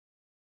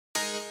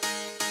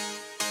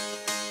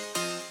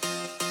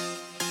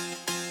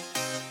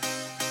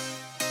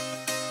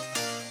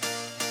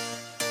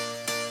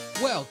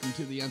Welcome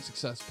to the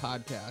Unsuccess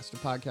Podcast, a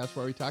podcast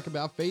where we talk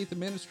about faith and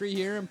ministry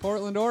here in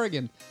Portland,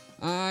 Oregon.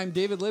 I'm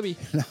David Libby.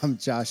 And I'm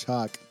Josh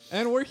Hawk.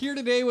 And we're here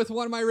today with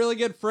one of my really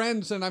good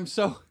friends, and I'm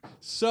so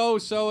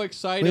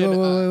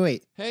excited.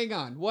 Wait. Hang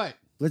on, what?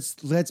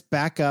 Let's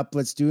back up.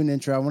 Let's do an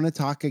intro. I want to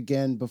talk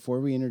again before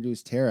we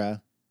introduce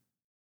Tara.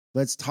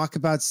 Let's talk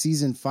about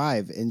season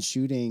 5 and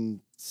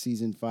shooting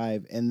season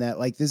 5, and that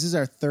this is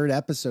our third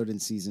episode in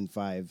season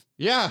 5.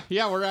 Yeah,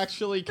 we're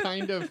actually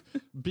kind of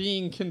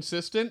being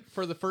consistent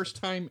for the first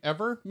time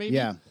ever, maybe.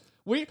 Yeah.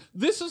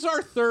 This is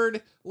our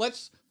third.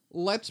 Let's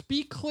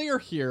be clear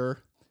here.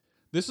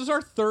 This is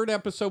our third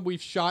episode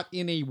we've shot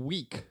in a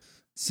week.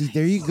 See,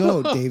 there you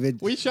go,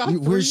 David. We shot three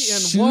in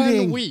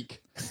 1 week.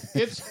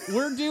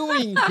 We're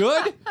doing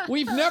good.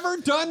 We've never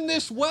done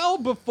this well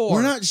before.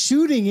 We're not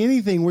shooting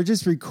anything. We're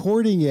just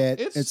recording it.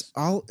 It's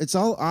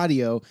all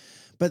audio.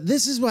 But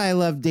this is why I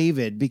love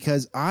David,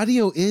 because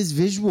audio is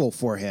visual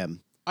for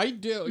him. I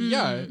do.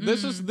 Yeah.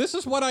 This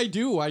is what I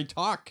do. I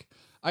talk.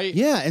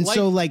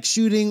 So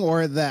shooting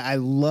I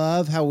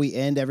love how we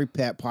end every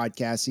pet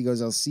podcast. He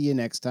goes, "I'll see you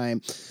next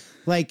time."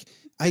 I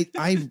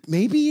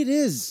maybe it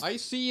is. I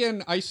see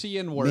in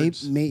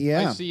words.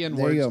 Yeah. I see in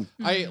there words. You go.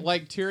 I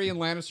like Tyrion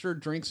Lannister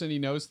drinks and he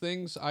knows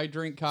things. I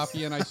drink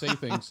coffee and I say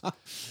things.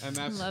 And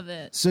that's love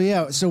it.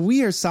 So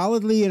we are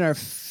solidly in our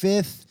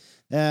fifth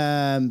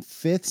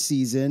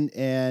season,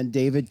 and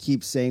David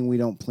keeps saying we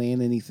don't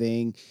plan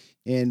anything,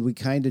 and we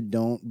kind of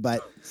don't,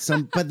 but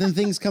then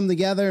things come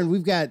together, and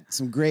we've got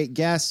some great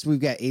guests.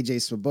 We've got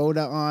AJ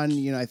Swoboda on.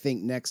 I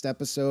think next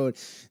episode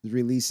is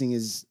releasing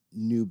his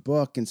new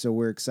book, and so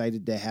we're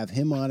excited to have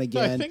him on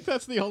again. I think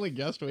that's the only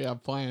guest we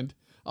have planned.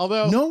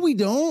 Although no, we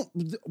don't.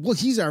 Well,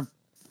 he's our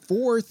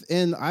fourth,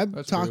 and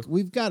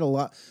we've got a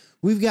lot.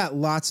 We've got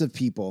lots of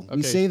people. Okay.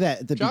 We say that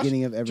at the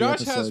beginning of every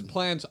episode. Josh has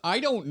plans. I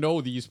don't know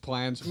these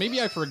plans.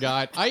 Maybe I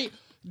forgot.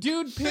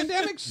 Dude,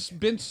 pandemic's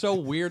been so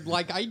weird.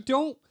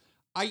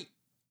 I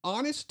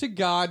honest to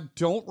God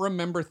don't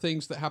remember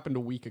things that happened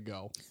a week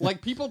ago.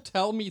 People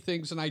tell me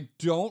things and I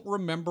don't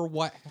remember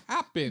what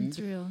happened. It's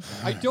real.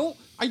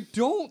 I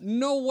don't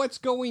know what's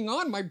going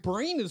on. My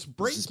brain is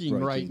breaking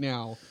right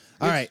now.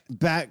 All right,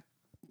 back.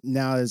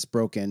 Now it's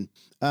broken.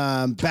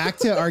 Back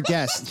to our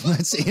guest.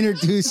 Let's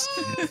introduce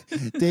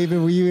David.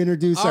 Will you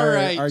introduce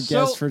our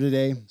guest for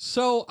today?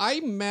 So I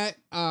met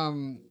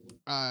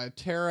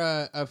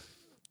Tara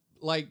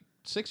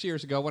 6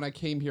 years ago when I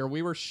came here.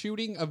 We were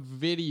shooting a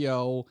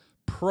video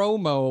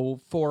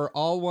promo for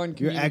All One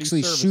Community You're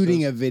actually Services.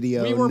 Shooting a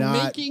video, we were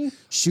not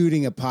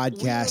shooting a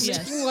podcast.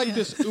 We were making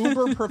this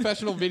uber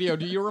professional video.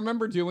 Do you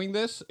remember doing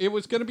this? It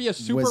was going to be a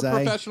super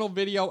professional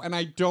video, and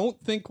I don't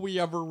think we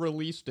ever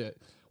released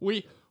it.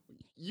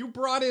 You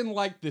brought in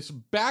this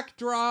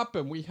backdrop,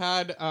 and we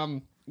had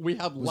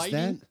lighting.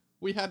 That?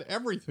 We had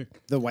everything.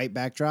 The white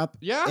backdrop.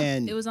 Yeah,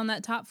 and it was on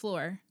that top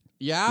floor.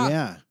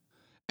 Yeah.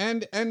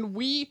 And I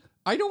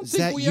don't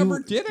think we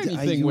ever did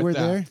anything with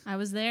that. There? I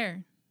was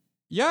there.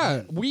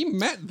 Yeah, we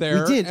met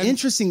there. We did.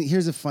 Interesting.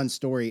 Here's a fun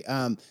story.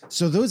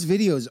 So those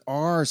videos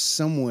are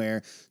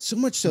somewhere, so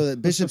much so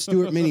that Bishop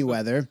Stuart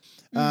Manyweather,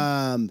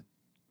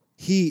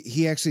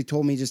 he actually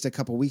told me just a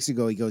couple weeks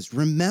ago, he goes,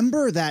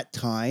 "Remember that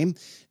time?" And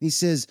he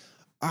says,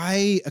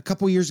 a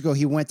couple years ago,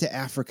 he went to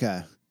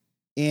Africa.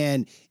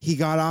 And he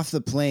got off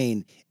the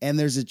plane, and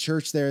there's a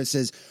church there that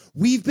says,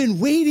 "We've been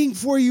waiting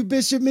for you,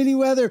 Bishop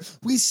Manyweather.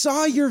 We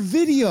saw your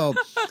video."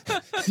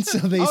 And so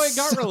it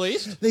got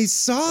released? They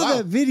saw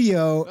that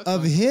video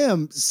of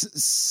him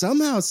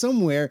somehow,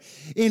 somewhere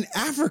in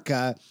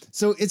Africa.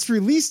 So it's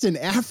released in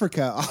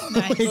Africa all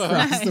the way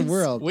across the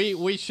world.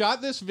 We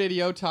shot this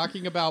video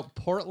talking about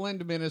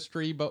Portland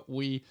ministry, but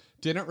we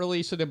didn't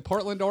release it in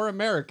Portland or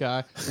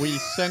America. We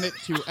sent it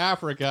to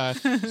Africa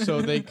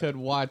so they could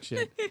watch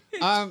it.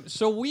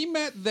 So we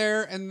met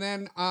there, and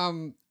then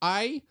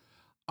I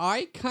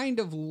kind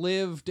of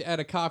lived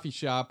at a coffee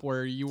shop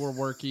where you were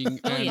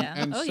working,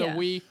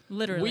 we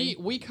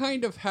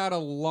kind of had a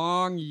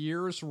long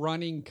years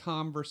running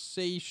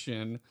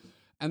conversation,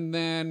 and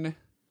then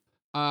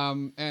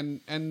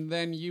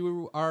then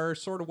you are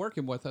sort of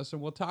working with us,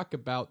 and we'll talk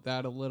about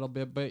that a little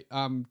bit. But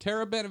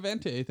Tara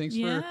Benavente, thanks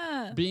for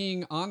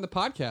being on the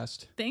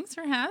podcast. Thanks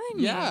for having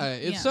me. Yeah,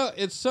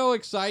 it's so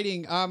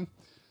exciting.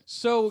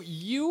 So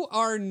you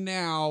are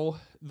now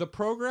the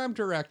program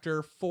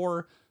director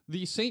for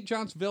the St.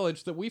 John's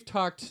Village that we've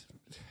talked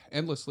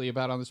endlessly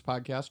about on this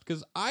podcast,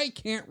 because I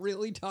can't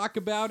really talk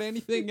about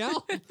anything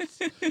else.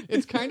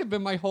 It's kind of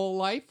been my whole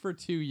life for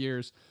 2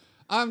 years.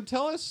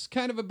 Tell us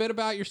kind of a bit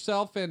about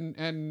yourself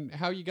and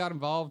how you got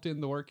involved in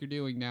the work you're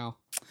doing now.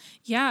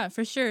 Yeah,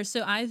 for sure.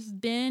 So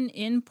I've been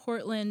in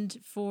Portland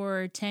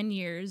for 10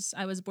 years.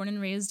 I was born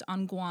and raised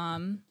on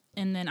Guam,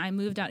 and then I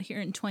moved out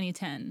here in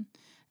 2010.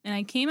 And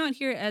I came out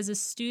here as a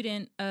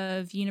student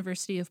of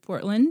University of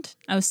Portland.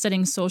 I was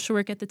studying social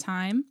work at the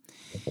time.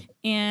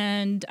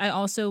 And I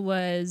also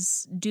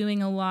was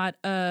doing a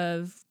lot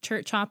of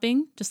church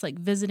hopping, just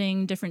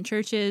visiting different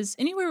churches,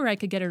 anywhere where I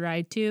could get a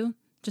ride to.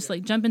 just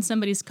like jump in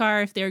somebody's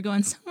car if they were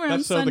going somewhere on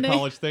That's so Sunday. the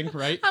college thing,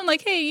 right? I'm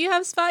like, hey, you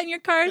have a spot in your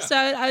car? So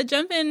I would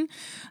jump in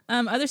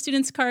other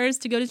students' cars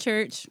to go to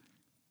church.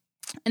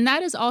 And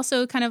that is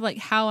also kind of like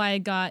how I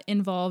got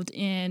involved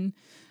in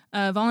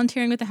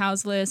volunteering with the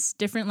Houseless,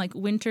 different like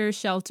winter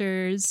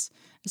shelters.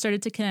 I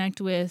started to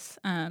connect with,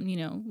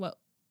 what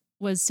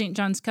was St.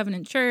 John's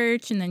Covenant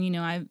Church. And then,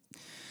 I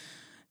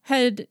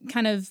had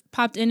kind of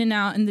popped in and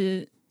out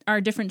in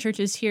our different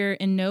churches here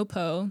in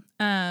NoPo.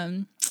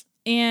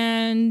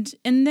 And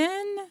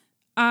then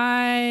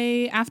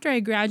after I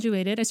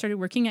graduated, I started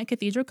working at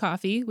Cathedral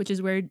Coffee, which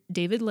is where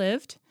David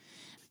lived,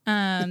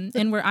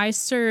 and where I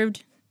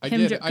served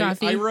him drip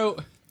coffee.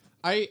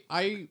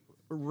 I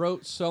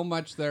wrote so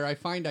much there. I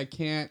find I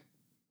can't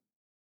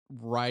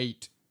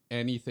write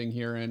anything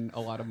here, and a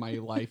lot of my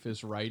life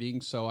is writing.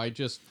 So I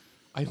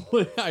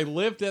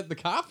lived at the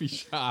coffee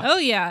shop. Oh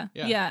yeah.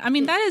 I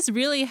mean, that is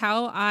really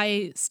how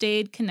I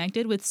stayed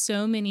connected with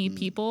so many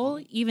people,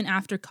 even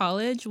after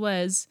college.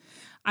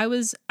 I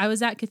was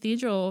at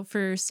Cathedral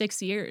for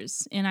 6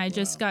 years, and I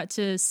just got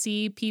to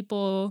see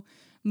people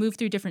move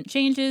through different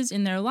changes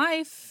in their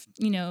life,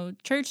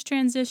 church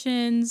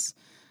transitions,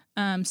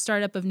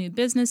 startup of new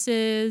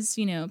businesses,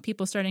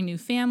 people starting new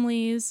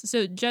families.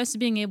 So just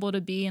being able to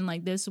be in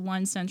like this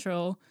one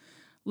central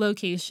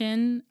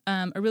location,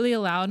 it really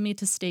allowed me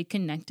to stay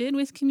connected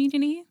with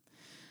community.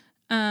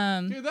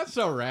 Dude, that's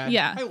so rad.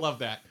 Yeah. I love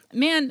that.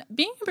 Man,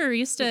 being a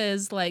barista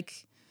is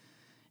like,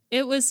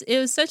 it was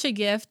such a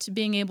gift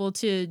being able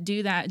to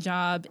do that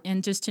job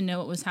and just to know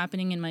what was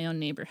happening in my own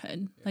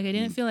neighborhood. Like I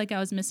didn't feel like I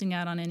was missing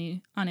out on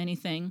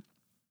anything.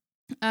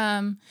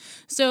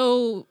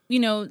 So,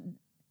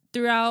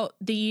 throughout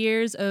the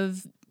years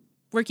of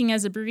working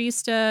as a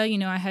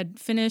barista, I had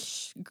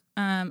finished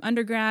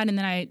undergrad, and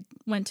then I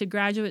went to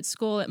graduate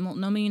school at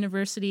Multnomah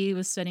University,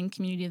 was studying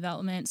community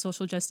development,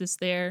 social justice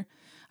there.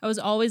 I was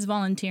always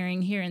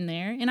volunteering here and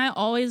there, and I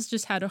always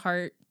just had a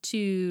heart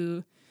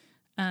to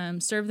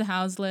serve the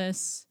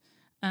houseless.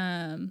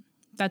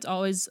 That's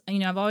always,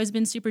 I've always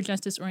been super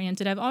justice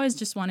oriented. I've always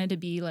just wanted to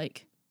be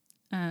like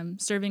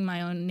serving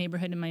my own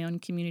neighborhood and my own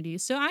community.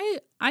 So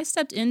I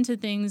stepped into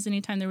things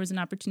anytime there was an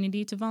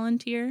opportunity to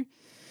volunteer.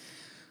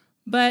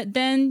 But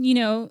then,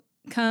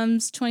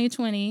 comes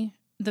 2020,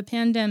 the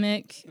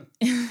pandemic,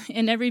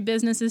 and every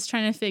business is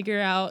trying to figure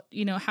out,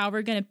 how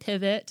we're going to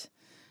pivot.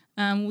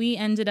 We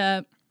ended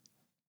up,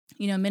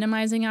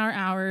 minimizing our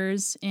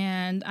hours,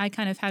 and I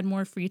kind of had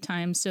more free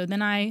time. So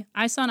then I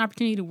saw an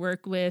opportunity to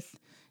work with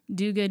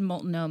Do Good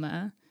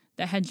Multnomah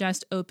that had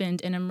just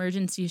opened an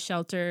emergency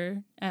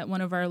shelter at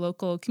one of our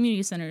local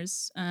community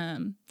centers,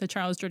 the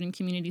Charles Jordan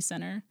Community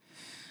Center.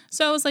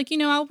 So I was like,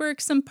 I'll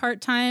work some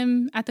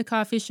part-time at the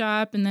coffee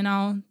shop, and then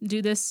I'll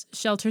do this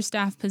shelter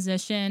staff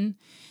position.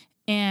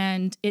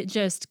 And it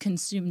just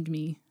consumed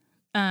me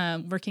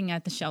working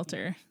at the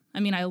shelter. I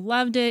mean, I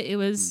loved it. It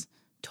was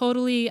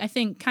totally, I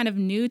think, kind of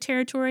new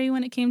territory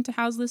when it came to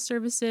houseless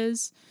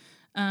services,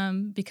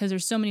 because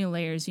there's so many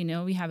layers.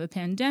 We have a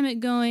pandemic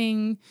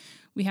going,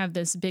 we have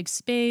this big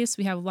space,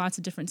 we have lots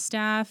of different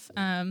staff.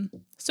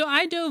 So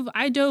I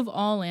dove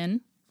all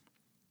in,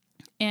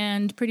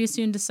 and pretty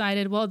soon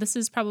decided, well, this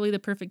is probably the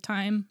perfect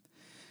time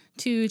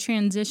to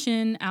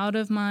transition out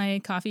of my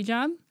coffee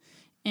job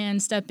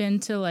and step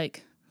into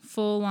like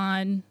full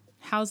on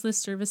houseless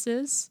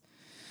services.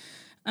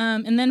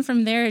 And then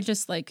from there, it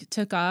just like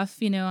took off.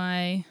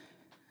 I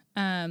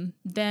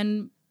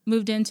then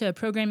moved into a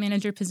program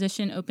manager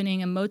position,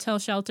 opening a motel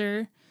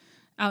shelter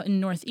out in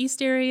Northeast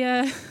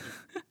area.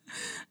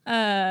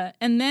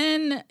 And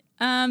then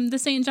the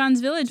St.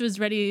 John's Village was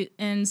ready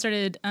and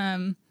started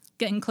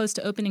getting close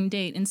to opening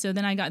date. And so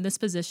then I got this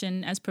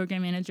position as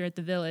program manager at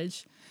the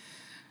Village.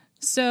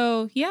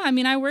 So, yeah,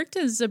 I worked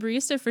as a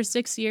barista for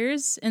 6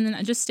 years, and then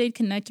I just stayed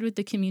connected with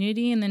the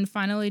community, and then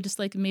finally just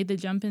like made the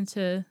jump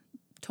into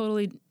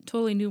totally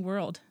new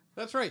world.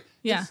 That's right.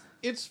 Yeah.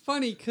 It's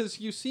funny because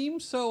you seem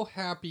so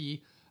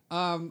happy.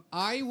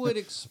 I would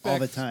expect all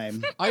the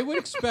time. I would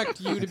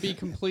expect you to be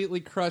completely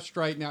crushed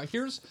right now.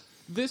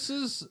 This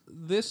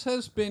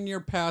has been your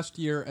past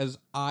year as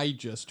I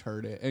just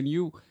heard it, and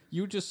you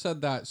just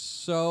said that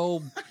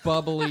so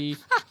bubbly.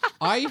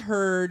 I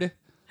heard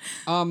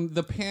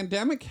the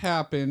pandemic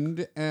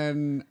happened,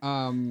 and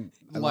I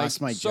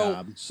lost my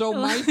job. So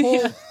my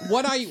whole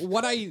what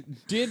I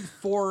did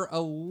for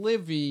a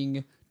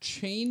living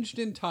changed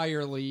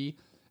entirely.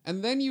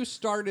 And then you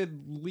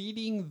started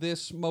leading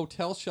this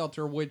motel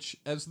shelter, which,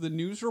 as the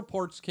news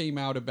reports came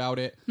out about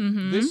it,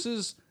 this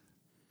is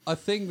a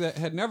thing that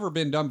had never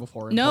been done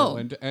before in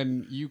Portland,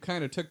 and you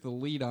kind of took the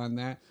lead on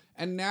that.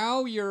 And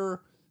now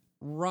you're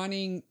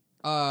running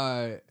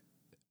or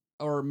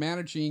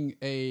managing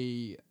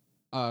a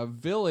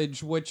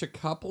village, which a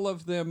couple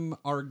of them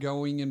are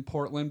going in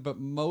Portland, but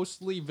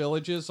mostly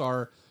villages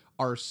are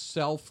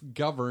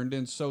self-governed,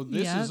 and so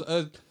this is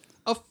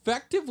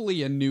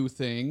effectively a new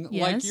thing.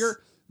 Yes. Like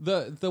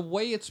the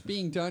way it's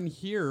being done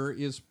here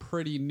is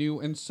pretty new,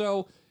 and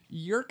so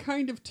you're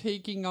kind of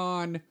taking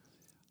on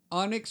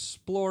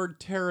unexplored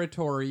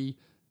territory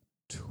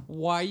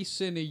twice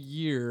in a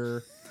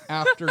year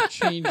after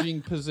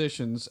changing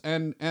positions,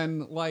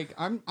 and like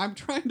I'm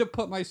trying to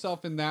put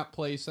myself in that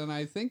place, and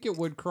I think it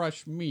would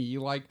crush me.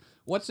 Like,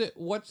 what's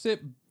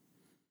it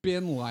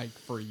been like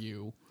for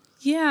you?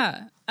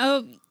 Yeah.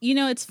 Oh,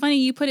 it's funny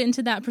you put it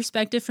into that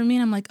perspective for me,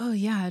 and I'm like, oh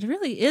yeah, it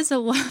really is a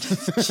lot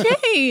of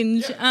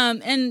change.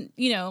 And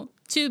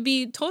to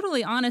be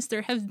totally honest,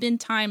 there have been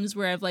times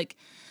where I've like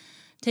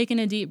taken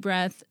a deep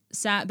breath,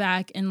 sat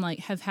back, and like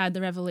have had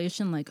the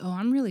revelation, like, oh,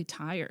 I'm really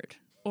tired,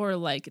 or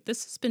like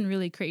this has been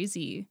really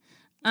crazy.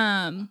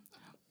 But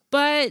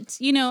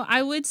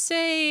I would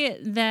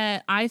say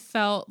that I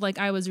felt like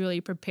I was really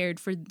prepared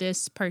for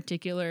this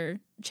particular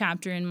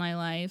chapter in my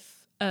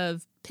life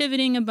of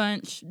pivoting a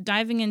bunch,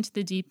 diving into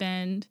the deep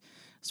end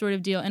sort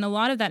of deal. And a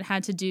lot of that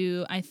had to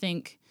do, I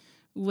think,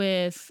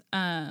 with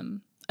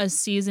a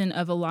season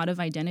of a lot of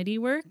identity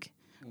work,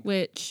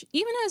 which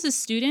even as a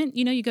student,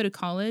 you go to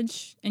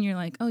college and you're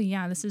like, oh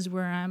yeah, this is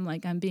where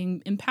I'm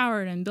being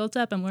empowered and built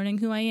up. I'm learning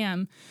who I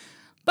am,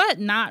 but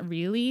not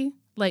really,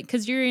 like,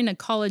 because you're in a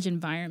college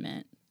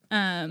environment.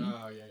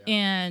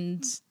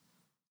 And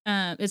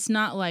it's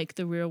not like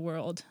the real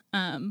world.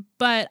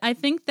 But I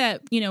think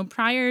that,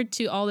 prior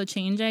to all the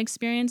change I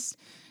experienced,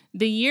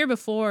 the year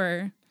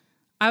before,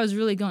 I was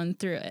really going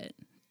through it.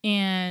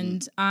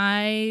 And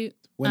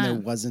when there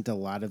wasn't a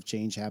lot of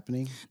change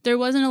happening? There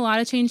wasn't a lot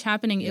of change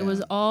happening. Yeah, it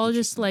was all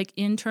just like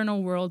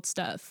internal world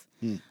stuff.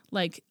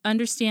 Like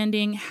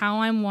understanding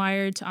how I'm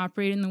wired to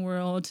operate in the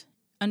world,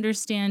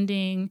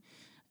 understanding,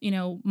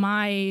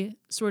 my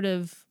sort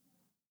of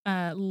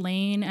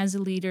lane as a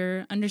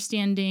leader,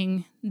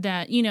 understanding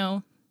that,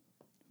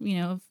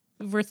 if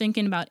we're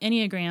thinking about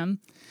Enneagram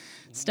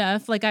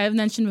stuff, like I have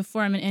mentioned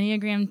before, I'm an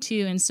Enneagram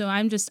 2. And so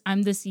I'm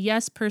this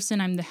yes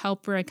person. I'm the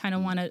helper. I kind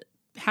of want to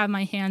have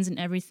my hands in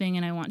everything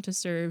and I want to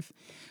serve.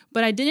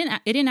 But it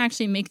didn't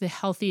actually make the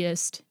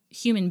healthiest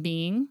human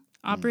being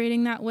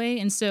operating that way.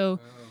 And so,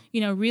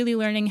 really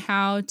learning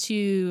how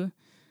to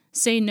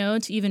say no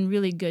to even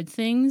really good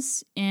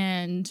things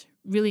and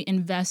really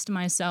invest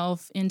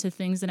myself into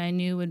things that I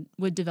knew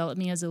would develop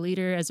me as a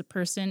leader, as a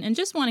person, and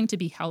just wanting to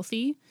be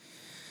healthy.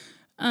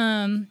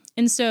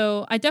 And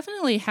so I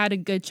definitely had a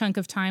good chunk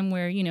of time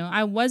where,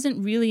 I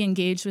wasn't really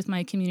engaged with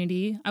my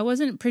community. I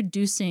wasn't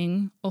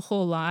producing a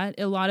whole lot.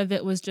 A lot of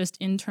it was just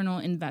internal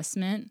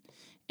investment.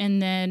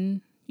 And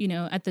then,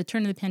 at the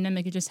turn of the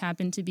pandemic, it just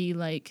happened to be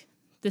like,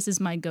 this is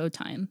my go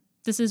time.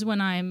 This is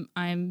when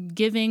I'm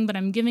giving, but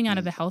I'm giving out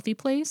of a healthy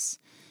place.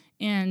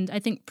 And I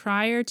think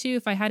prior to,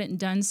 if I hadn't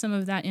done some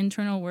of that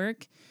internal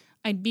work,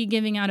 I'd be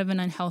giving out of an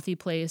unhealthy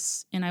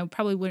place, and I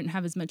probably wouldn't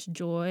have as much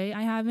joy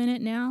I have in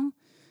it now.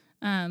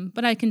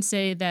 But I can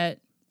say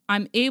that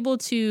I'm able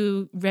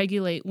to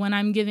regulate when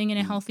I'm giving in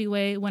a healthy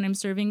way, when I'm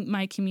serving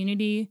my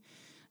community,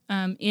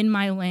 in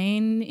my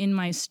lane, in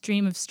my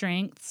stream of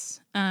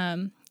strengths.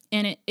 And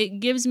it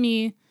gives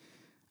me,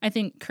 I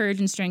think, courage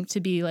and strength to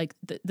be like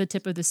the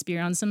tip of the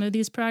spear on some of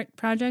these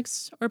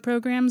projects or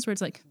programs where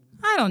it's like,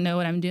 I don't know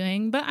what I'm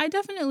doing, but I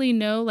definitely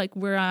know like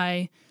where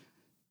I,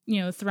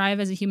 thrive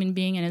as a human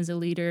being and as a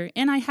leader.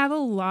 And I have a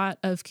lot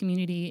of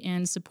community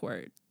and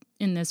support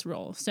in this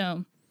role.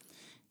 So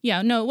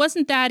yeah, no, it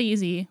wasn't that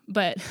easy,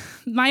 but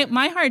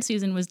my hard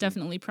season was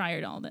definitely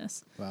prior to all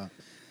this. Wow.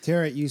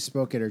 Tara, you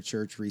spoke at our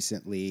church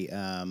recently.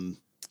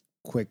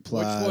 Quick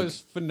plug. Which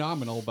was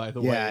phenomenal, by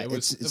the way. Yeah, It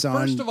was, it's first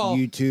on of all,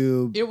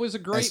 YouTube. it was a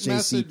great SJC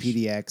message.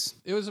 PDX.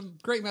 It was a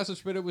great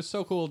message, but it was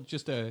so cool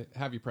just to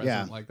have you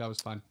present. Yeah. Like, that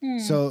was fun.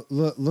 So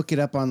look it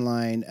up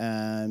online.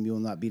 You will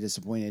not be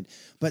disappointed.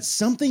 But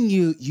something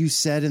you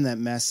said in that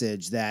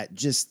message that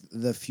just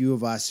the few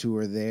of us who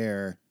were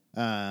there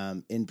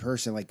in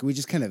person, like we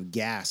just kind of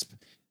gasped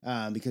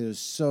because it was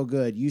so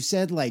good. You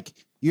said like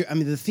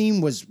the theme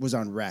was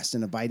on rest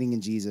and abiding in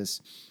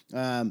Jesus.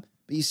 But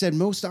you said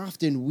most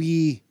often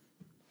we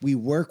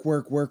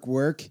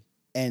work,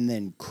 and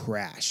then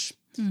crash.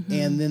 Mm-hmm.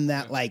 And then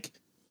that like,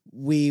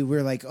 we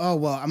were like, oh,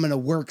 well, I'm going to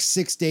work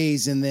 6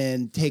 days and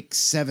then take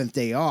 7th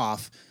day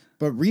off.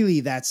 But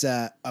really that's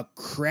a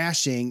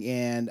crashing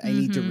and I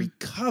need to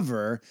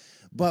recover.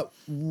 But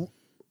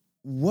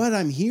what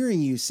I'm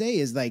hearing you say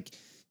is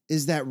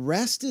that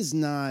rest is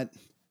not,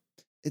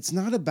 it's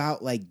not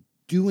about like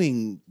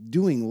doing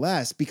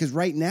less, because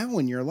right now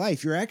in your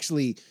life, you're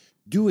actually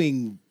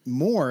doing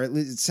more.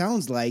 It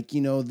sounds like,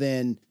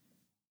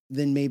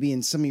 than maybe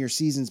in some of your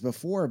seasons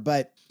before,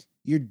 but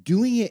you're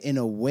doing it in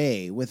a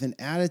way with an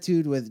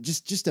attitude, with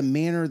just a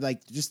manner,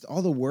 like just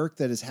all the work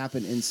that has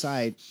happened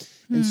inside.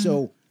 And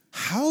so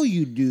how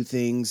you do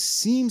things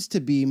seems to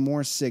be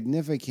more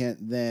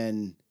significant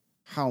than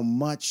how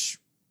much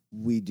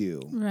we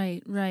do.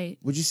 Right.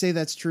 Would you say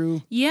that's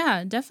true?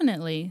 Yeah,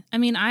 definitely. I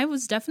mean, I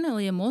was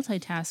definitely a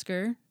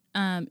multitasker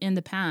in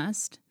the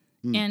past.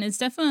 And it's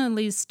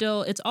definitely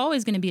it's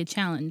always going to be a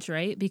challenge,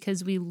 right?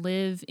 Because we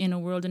live in a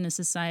world, in a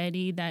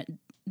society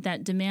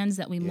that demands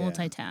that we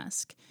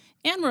multitask.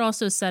 And we're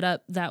also set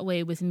up that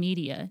way with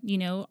media.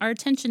 Our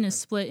attention is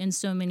split in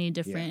so many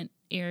different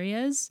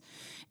areas.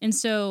 And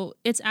so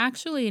it's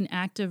actually an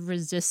act of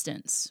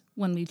resistance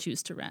when we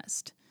choose to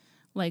rest.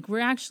 Like we're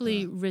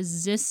actually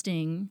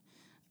resisting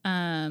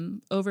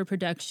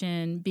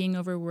overproduction, being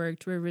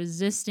overworked. We're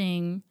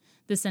resisting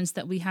the sense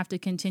that we have to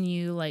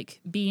continue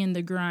like be in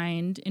the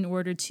grind in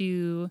order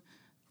to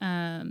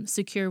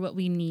secure what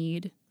we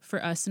need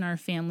for us and our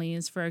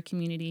families, for our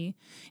community.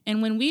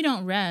 And when we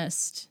don't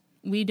rest,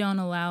 we don't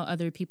allow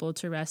other people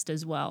to rest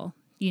as well.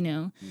 You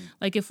know,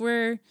 like if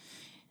we're,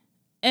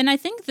 and I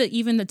think that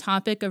even the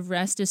topic of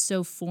rest is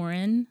so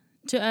foreign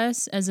to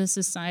us as a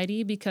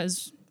society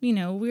because, you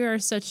know, we are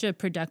such a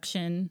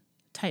production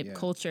type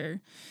culture.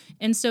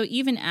 And so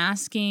even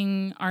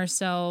asking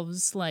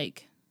ourselves,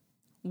 like,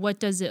 what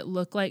does it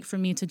look like for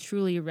me to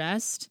truly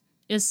rest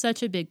is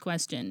such a big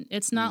question.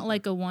 It's not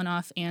like a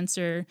one-off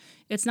answer.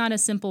 It's not a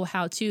simple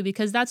how-to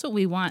because that's what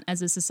we want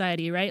as a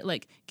society, right?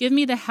 Like, give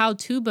me the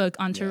how-to book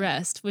on to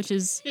rest, which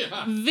is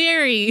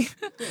very...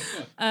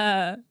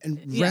 and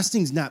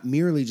resting's not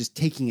merely just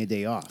taking a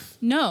day off.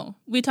 No,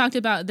 we talked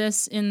about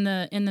this in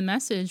the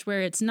message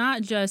where it's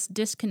not just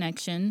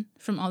disconnection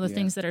from all the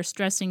things that are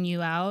stressing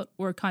you out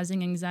or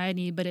causing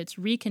anxiety, but it's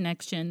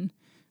reconnection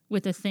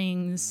with the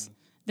things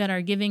that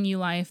are giving you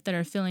life, that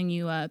are filling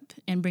you up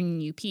and bringing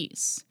you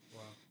peace.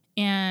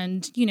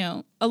 And, you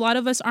know, a lot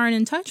of us aren't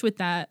in touch with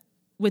that,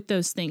 with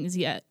those things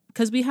yet,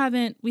 because we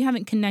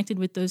haven't connected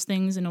with those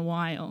things in a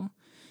while,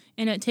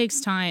 and it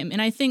takes time.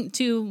 And I think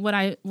too, what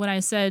I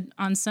said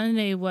on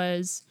Sunday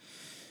was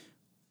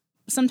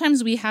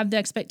sometimes we have the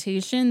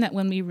expectation that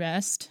when we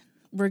rest,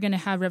 we're going to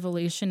have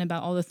revelation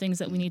about all the things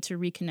that we need to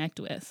reconnect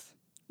with.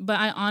 But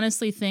I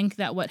honestly think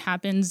that what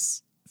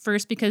happens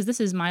first, because this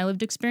is my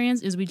lived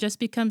experience, is we just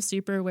become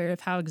super aware of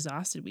how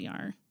exhausted we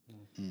are.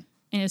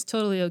 And it's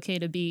totally okay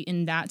to be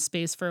in that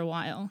space for a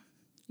while,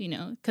 you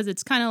know, because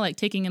it's kind of like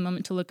taking a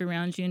moment to look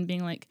around you and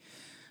being like,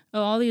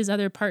 oh, all these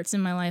other parts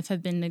in my life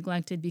have been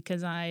neglected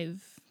because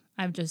I've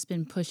just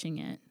been pushing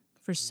it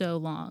for so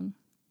long.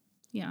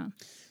 Yeah.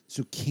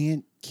 So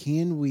do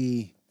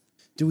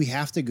we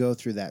have to go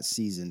through that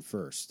season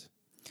first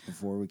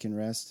before we can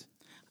rest?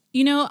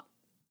 You know,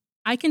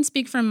 I can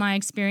speak from my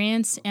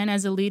experience and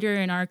as a leader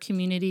in our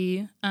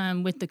community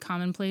with the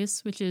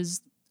Commonplace, which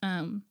is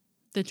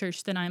the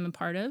church that I'm a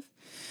part of.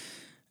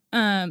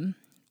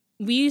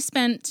 We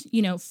spent,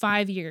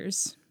 5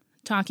 years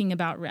talking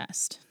about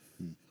rest.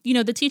 You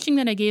know, the teaching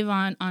that I gave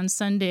on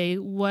Sunday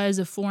was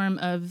a form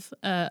of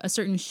a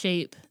certain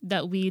shape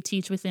that we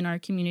teach within our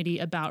community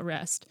about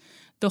rest.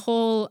 The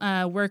whole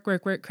work,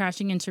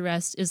 crashing into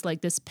rest is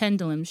like this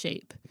pendulum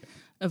shape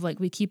of like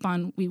we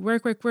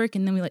work,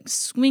 and then we like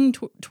swing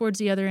towards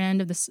the other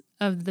end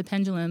of the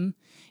pendulum,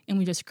 and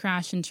we just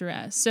crash into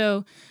rest.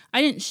 So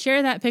I didn't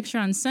share that picture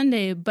on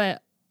Sunday,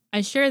 but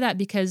I share that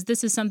because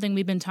this is something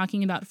we've been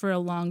talking about for a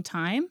long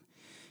time,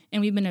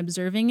 and we've been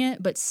observing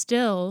it, but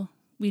still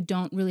we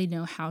don't really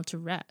know how to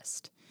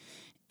rest.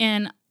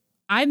 And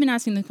we've been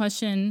asking the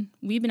question,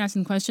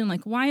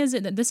 like, why is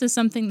it that this is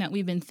something that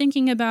we've been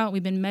thinking about,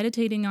 we've been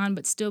meditating on,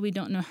 but still we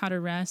don't know how to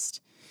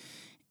rest?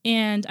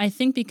 And I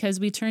think because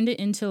we turned it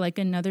into like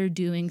another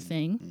doing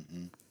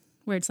thing,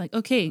 where it's like,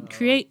 okay,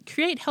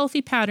 create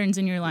healthy patterns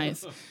in your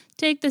life.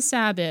 Take the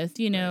Sabbath,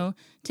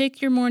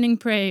 take your morning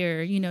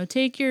prayer,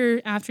 take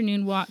your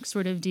afternoon walk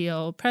sort of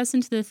deal, press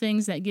into the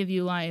things that give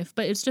you life.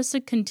 But it's just a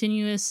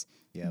continuous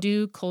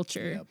do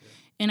culture. Yep.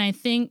 And I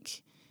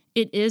think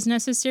it is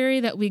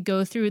necessary that we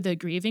go through the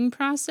grieving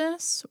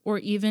process or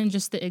even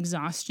just the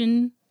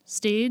exhaustion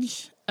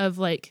stage of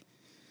like,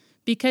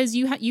 because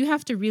you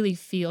have to really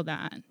feel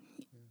that,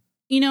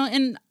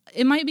 and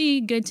it might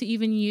be good to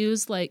even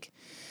use like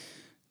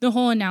the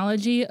whole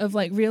analogy of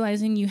like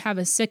realizing you have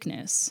a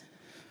sickness,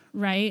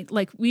 right?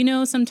 Like we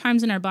know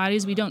sometimes in our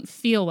bodies we don't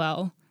feel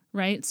well,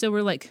 right? So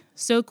we're like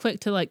so quick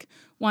to like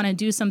want to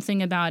do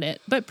something about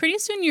it. But pretty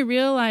soon you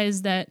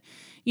realize that,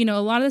 a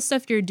lot of the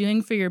stuff you're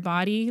doing for your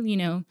body,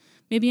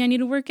 maybe I need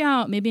to work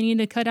out, maybe I need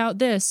to cut out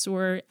this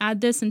or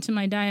add this into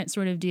my diet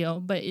sort of deal,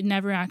 but it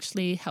never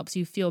actually helps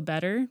you feel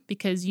better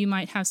because you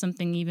might have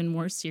something even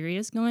more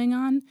serious going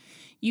on.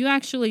 You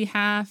actually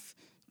have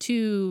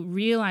to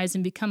realize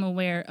and become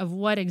aware of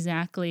what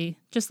exactly,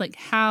 just like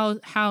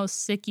how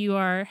sick you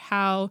are,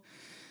 how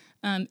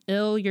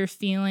ill you're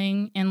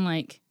feeling, and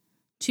like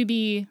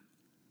to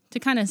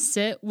kind of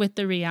sit with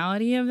the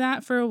reality of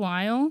that for a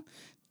while,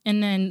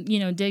 and then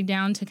dig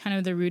down to kind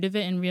of the root of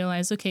it and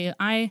realize, okay,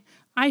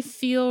 I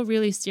feel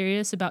really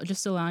serious about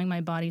just allowing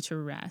my body to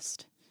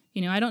rest.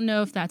 I don't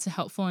know if that's a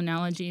helpful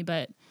analogy,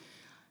 but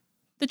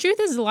the truth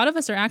is a lot of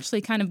us are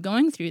actually kind of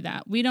going through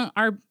that.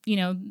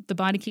 The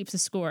body keeps a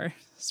score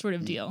sort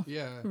of deal.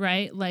 Yeah.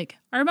 Right? Like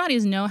our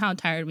bodies know how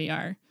tired we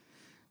are.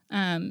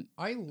 I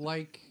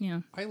like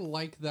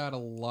that a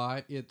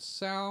lot. It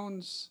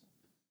sounds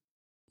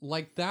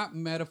like that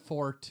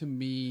metaphor to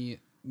me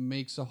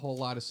makes a whole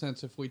lot of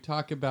sense. If we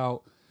talk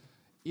about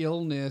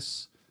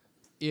illness,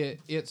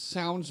 it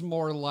sounds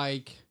more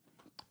like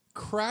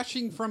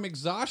crashing from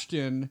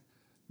exhaustion,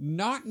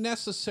 not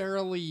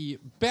necessarily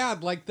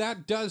bad. Like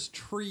that does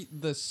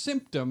treat the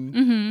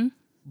symptom,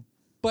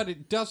 but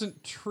it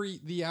doesn't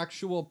treat the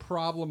actual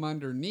problem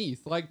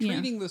underneath. Like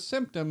treating the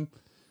symptom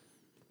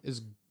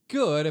is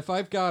good. If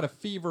I've got a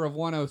fever of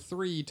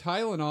 103,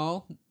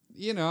 Tylenol,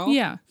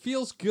 Yeah.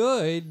 feels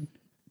good.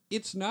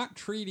 It's not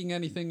treating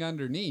anything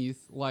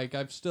underneath. Like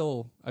I've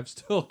still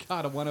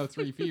got a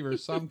 103 fever.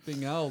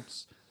 Something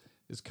else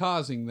is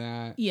causing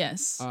that.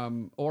 Yes.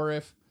 Or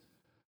if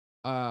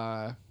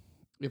I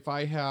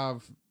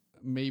have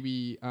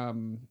maybe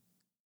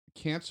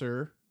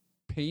cancer,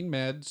 pain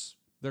meds,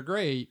 they're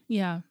great.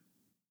 Yeah.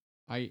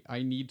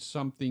 I need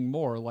something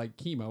more like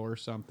chemo or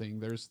something.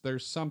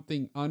 There's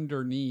something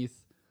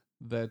underneath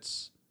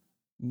that's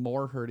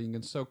more hurting,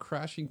 and so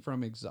crashing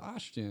from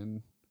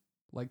exhaustion,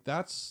 like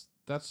that's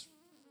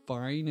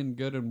fine and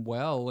good and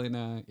well in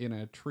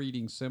a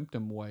treating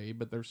symptom way,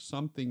 but there's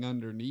something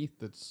underneath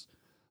that's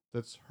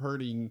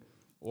hurting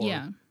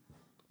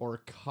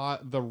or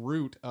caught the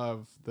root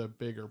of the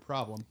bigger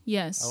problem.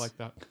 Yes. I like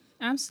that.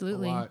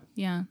 Absolutely. A lot.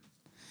 Yeah.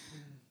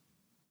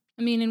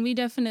 I mean, and we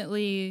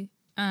definitely,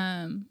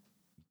 I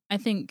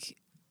think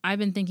I've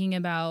been thinking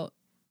about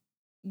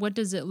what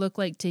does it look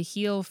like to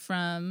heal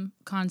from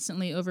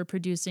constantly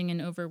overproducing and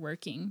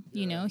overworking?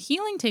 Yeah.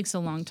 Healing takes a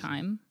long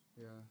time.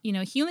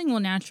 Yeah. Healing will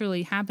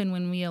naturally happen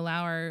when we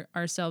allow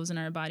ourselves and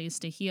our bodies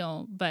to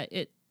heal. But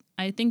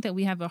I think that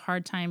we have a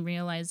hard time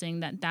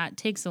realizing that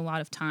takes a lot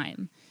of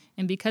time.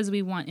 And because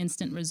we want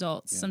instant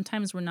results,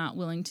 sometimes we're not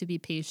willing to be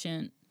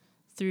patient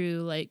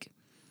through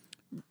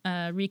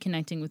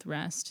reconnecting with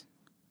rest.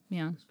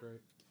 Yeah.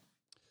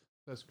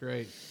 That's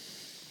great.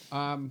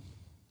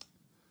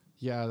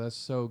 Yeah, that's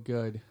so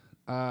good.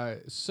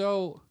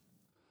 So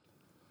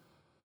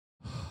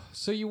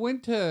you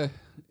went to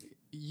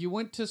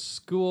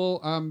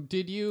school.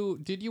 Did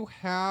you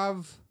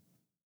have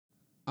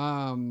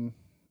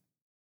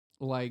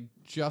like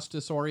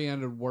justice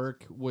oriented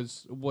work?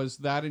 Was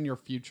that in your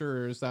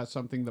future, or is that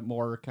something that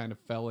more kind of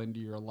fell into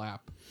your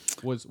lap?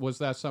 Was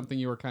that something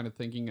you were kind of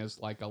thinking as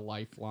like a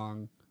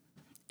lifelong?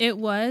 It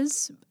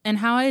was, and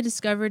how I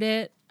discovered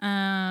it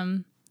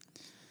so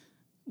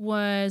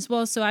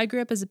I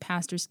grew up as a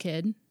pastor's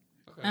kid.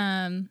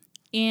 Okay.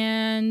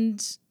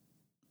 And,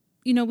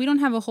 we don't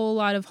have a whole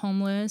lot of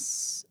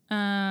homeless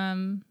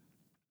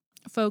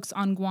folks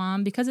on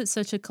Guam because it's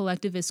such a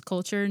collectivist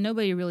culture.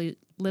 Nobody really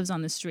lives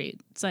on the street.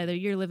 It's either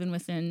you're living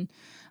with an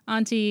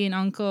auntie, an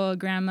uncle, a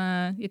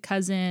grandma, a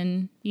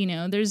cousin.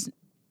 There's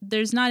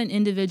not an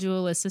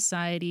individualist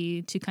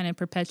society to kind of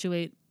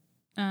perpetuate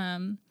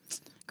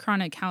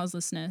chronic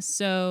houselessness.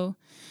 So,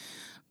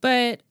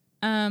 but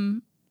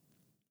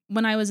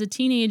when I was a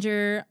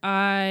teenager,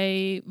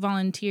 I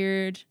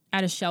volunteered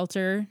at a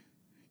shelter,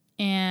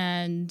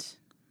 and,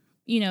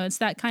 it's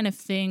that kind of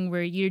thing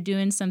where you're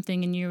doing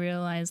something and you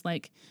realize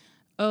like,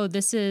 oh,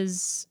 this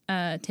is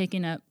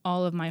taking up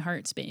all of my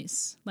heart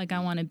space. Like, I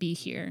want to be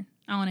here.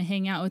 I want to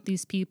hang out with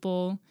these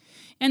people.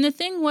 And the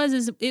thing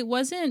is it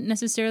wasn't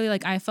necessarily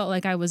like I felt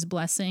like I was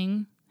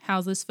blessing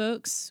houseless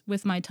folks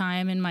with my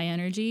time and my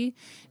energy.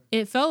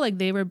 It felt like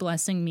they were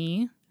blessing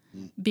me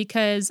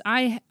because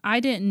I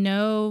didn't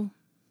know,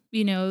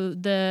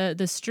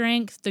 the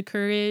strength, the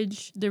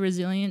courage, the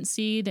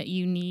resiliency that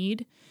you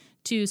need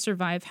to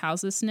survive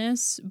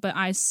houselessness. But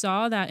I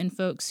saw that in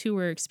folks who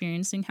were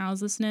experiencing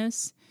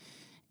houselessness,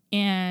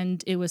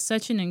 and it was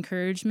such an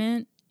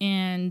encouragement,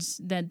 and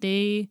that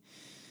they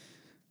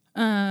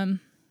are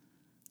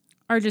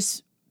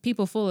just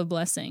people full of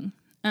blessing.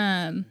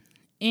 And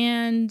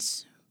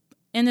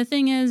the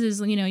thing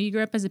is, you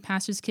grew up as a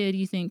pastor's kid,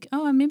 you think,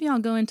 oh, maybe I'll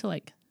go into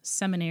like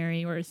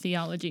seminary or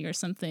theology or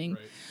something.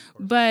 Right,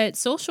 but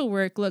social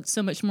work looked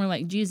so much more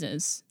like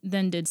Jesus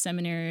than did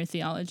seminary or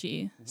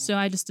theology. Mm-hmm. So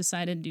I just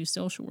decided to do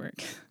social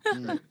work.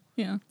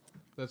 Yeah.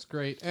 That's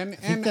great. I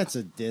think that's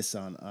a diss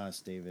on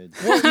us, David.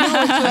 Well,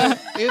 no,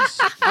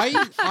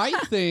 I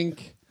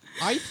think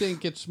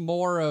it's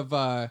more of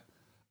a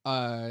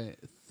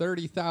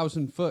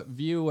 30,000-foot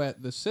view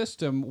at the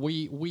system.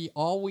 We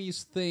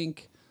always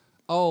think,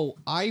 oh,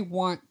 I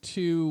want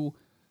to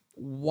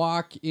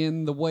walk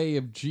in the way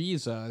of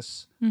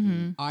Jesus.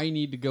 Mm-hmm. I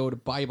need to go to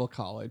Bible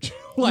college.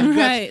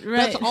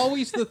 That's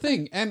always the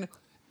thing. And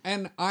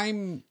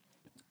I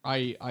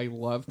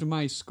loved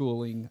my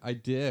schooling. I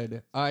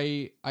did.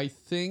 I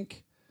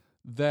think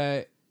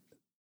that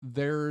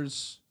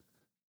there's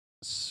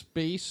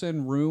space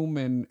and room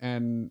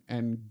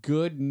and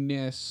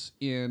goodness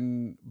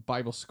in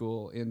Bible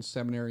school, in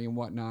seminary and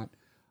whatnot.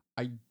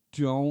 I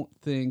don't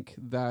think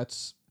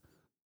that's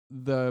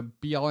the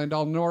be all end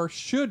all, nor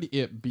should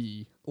it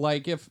be.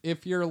 Like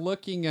if you're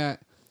looking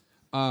at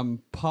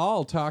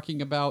Paul talking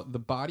about the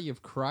body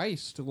of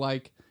Christ,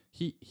 like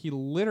he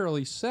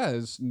literally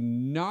says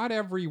not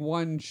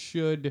everyone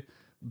should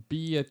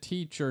be a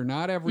teacher,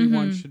 not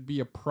everyone should be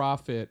a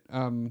prophet.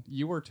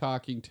 You were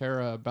talking,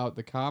 Tara, about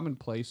the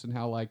commonplace and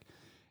how like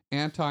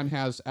Anton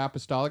has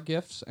apostolic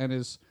gifts and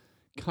is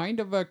kind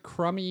of a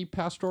crummy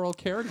pastoral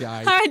care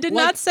guy. I did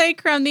not say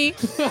crummy.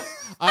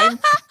 I'm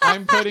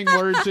putting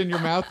words in your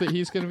mouth that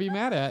he's going to be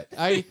mad at.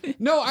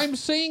 I'm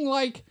saying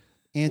like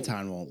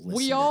Anton won't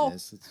listen to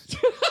this.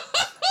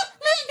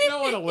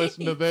 don't want to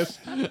listen to this.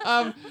 We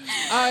have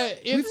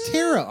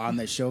Tara on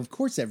the show. Of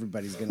course,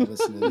 everybody's going to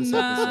listen to this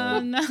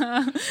episode.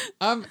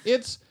 No.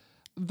 It's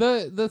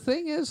the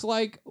thing is,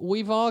 like,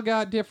 we've all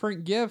got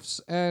different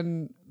gifts,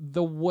 and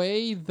the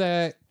way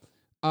that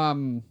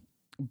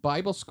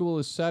Bible school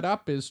is set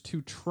up is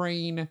to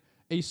train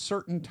a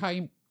certain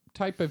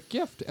type of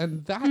gift,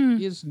 and that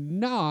is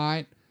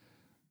not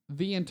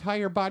the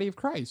entire body of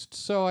Christ.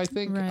 So I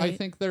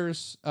think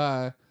there's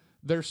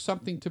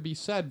something to be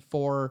said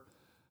for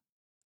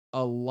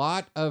a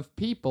lot of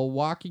people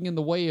walking in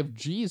the way of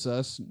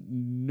Jesus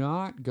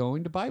not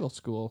going to Bible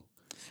school.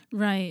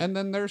 Right. And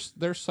then there's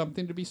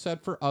something to be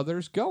said for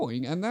others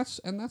going, and that's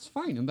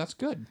fine, and that's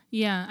good.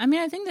 Yeah. I mean,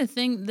 I think the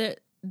thing that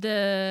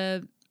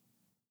the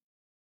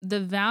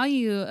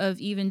value of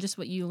even just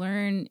what you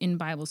learn in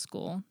Bible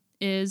school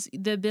is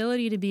the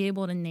ability to be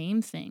able to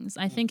name things.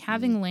 I think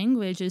having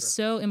language is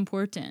so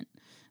important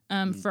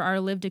for our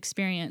lived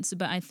experience,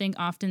 but I think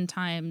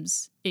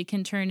oftentimes it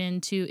can turn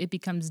into, it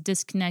becomes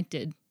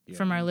disconnected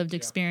from our lived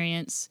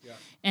experience,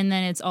 and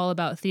then it's all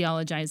about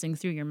theologizing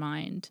through your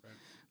mind. Right.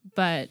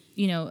 But,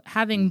 you know,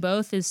 having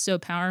both is so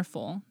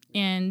powerful.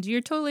 And you're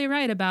totally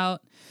right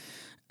about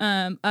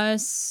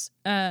us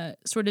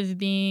sort of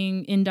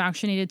being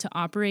indoctrinated to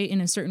operate in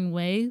a certain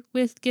way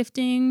with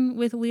gifting,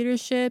 with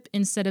leadership,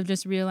 instead of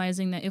just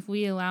realizing that if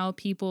we allow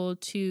people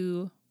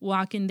to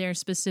walk in their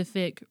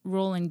specific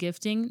role and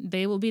gifting,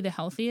 they will be the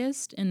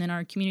healthiest, and then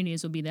our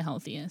communities will be the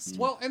healthiest.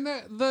 Well, and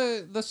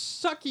the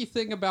sucky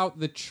thing about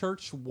the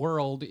church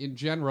world in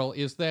general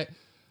is that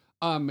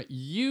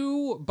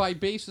you, by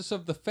basis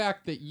of the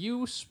fact that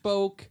you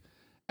spoke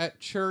at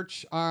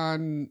church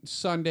on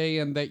Sunday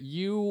and that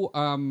you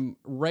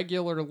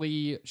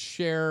regularly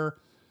share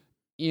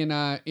in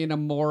a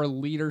more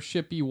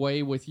leadershipy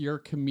way with your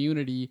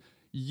community,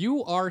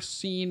 you are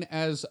seen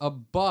as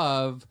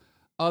above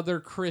other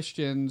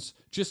Christians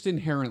just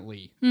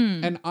inherently.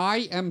 And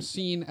I am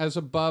seen as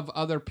above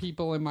other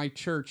people in my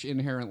church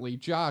inherently.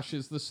 Josh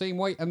is the same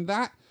way, and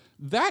that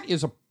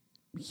is a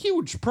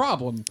huge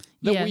problem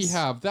that we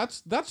have.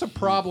 That's a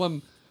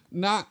problem.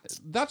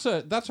 That's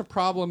a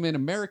problem in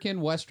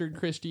American Western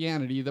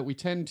Christianity, that we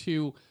tend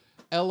to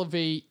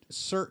elevate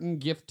certain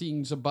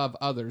giftings above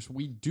others.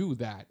 We do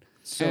that.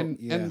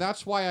 And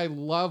that's why I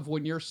love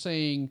when you're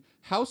saying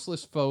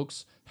houseless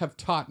folks have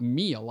taught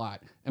me a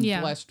lot and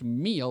blessed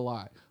me a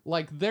lot.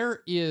 Like,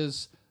 there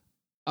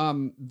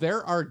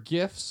are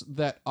gifts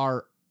that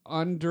are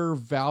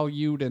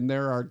undervalued and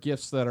there are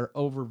gifts that are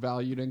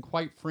overvalued, and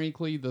quite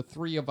frankly, the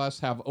three of us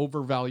have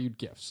overvalued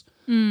gifts.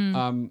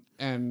 And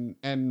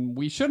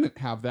we shouldn't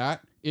have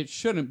that. It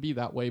shouldn't be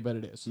that way, but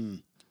it is.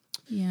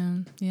 Yeah.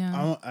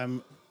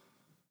 I'm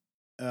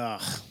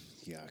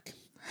yuck.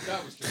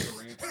 That was just a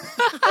rant.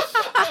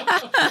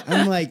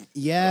 I'm like,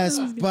 yes,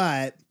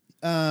 but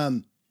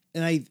and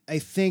I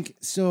think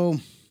so,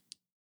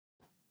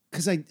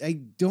 because I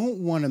don't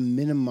want to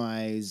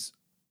minimize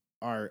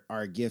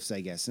our gifts,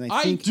 I guess. And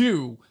I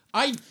do.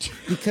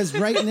 Because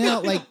right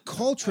now, like,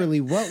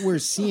 culturally, what we're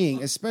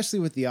seeing, especially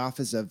with the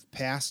office of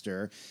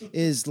pastor,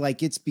 is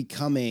like it's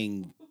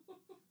becoming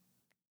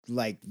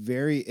like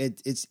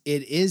it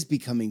is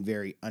becoming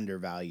very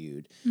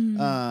undervalued.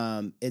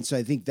 And so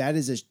I think that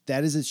is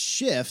a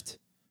shift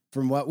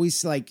from what we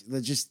like.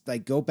 Let's just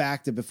like go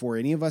back to before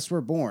any of us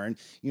were born.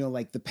 You know,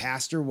 like the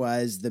pastor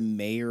was the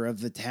mayor of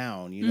the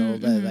town. You know,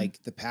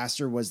 the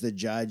pastor was the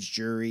judge,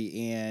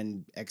 jury,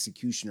 and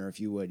executioner,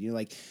 if you would. You know,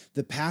 like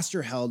the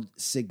pastor held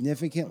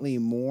significantly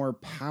more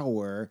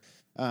power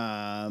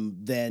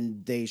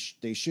than they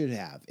should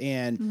have,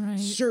 and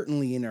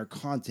certainly in our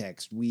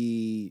context,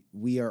 we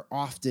are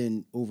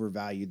often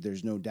overvalued.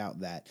 There's no doubt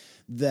that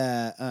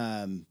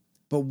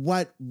but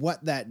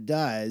what that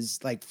does,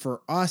 like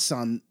for us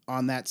on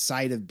that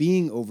side of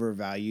being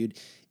overvalued,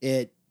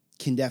 it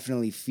can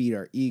definitely feed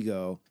our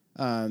ego,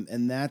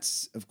 and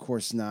that's of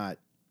course not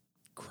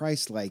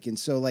Christ-like. And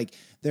so, like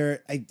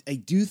I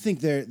do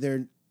think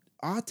there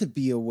ought to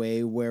be a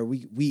way where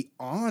we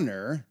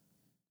honor.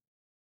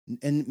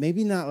 And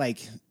maybe not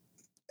like,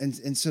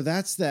 and so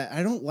that's that.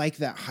 I don't like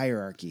that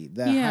hierarchy.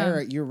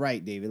 Hierarchy. You're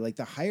right, David. Like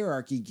the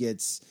hierarchy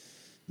gets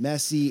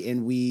messy,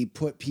 and we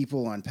put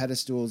people on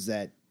pedestals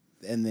and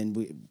then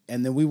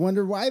we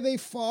wonder why they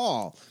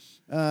fall.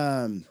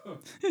 But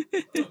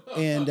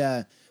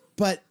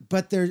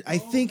there, I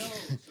think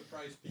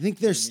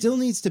there still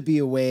needs to be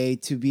a way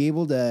to be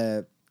able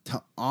to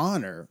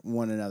honor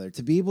one another,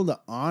 to be able to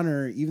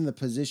honor even the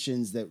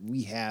positions that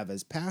we have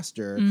as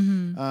pastor.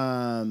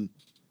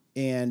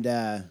 And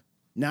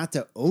not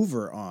to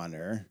over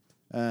honor.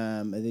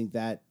 I think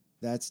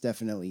that's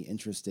definitely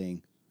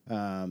interesting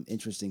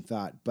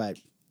thought. But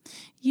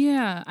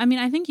yeah, I mean,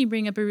 I think you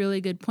bring up a really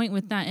good point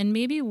with that. And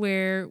maybe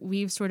where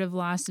we've sort of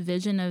lost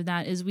vision of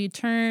that is we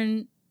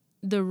turn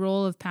the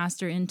role of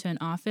pastor into an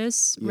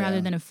office rather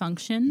than a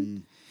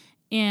function.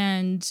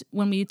 And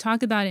when we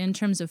talk about it in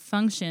terms of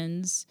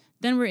functions,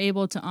 then we're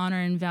able to honor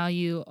and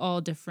value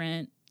all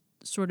different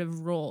sort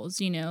of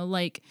roles, you know,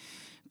 like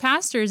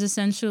pastors,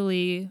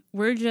 essentially,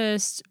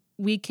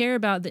 we care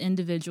about the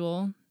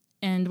individual,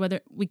 and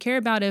whether we care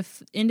about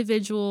if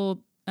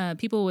individual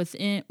people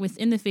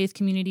within the faith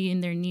community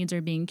and their needs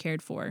are being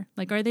cared for.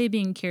 Like, are they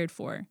being cared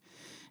for?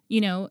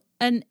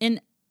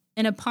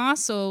 An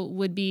apostle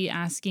would be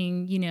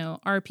asking,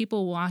 are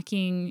people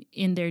walking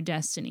in their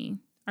destiny?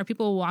 Are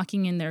people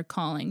walking in their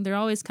calling? They're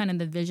always kind of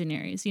the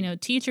visionaries.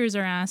 Teachers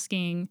are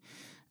asking,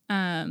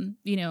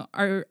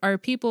 are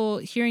people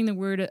hearing the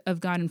word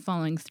of God and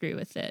following through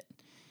with it?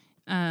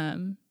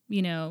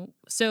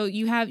 So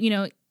you have,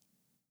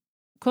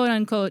 quote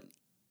unquote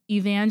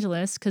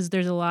evangelists, because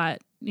there's a lot,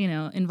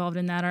 involved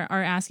in that,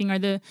 are asking, are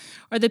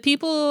the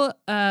people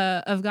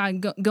of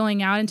God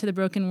going out into the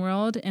broken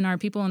world, and are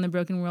people in the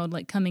broken world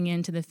like coming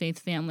into the faith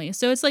family?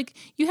 So it's like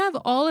you have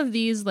all of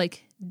these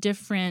like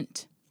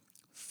different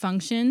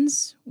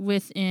functions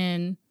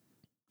within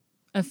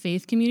a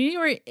faith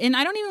community, and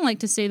I don't even like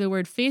to say the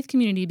word faith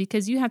community,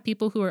 because you have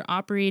people who are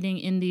operating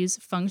in these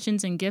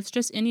functions and gifts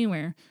just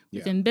anywhere,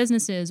 within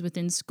businesses,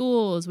 within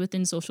schools,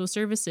 within social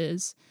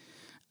services.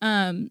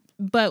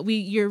 But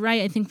you're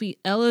right. I think we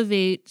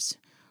elevate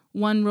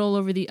one role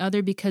over the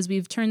other because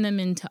we've turned them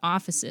into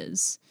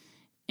offices.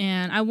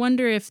 And I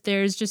wonder if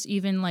there's just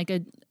even like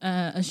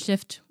a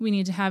shift we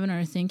need to have in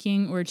our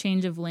thinking, or a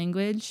change of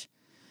language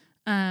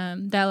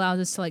that allows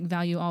us to like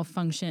value all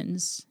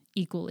functions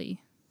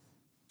equally.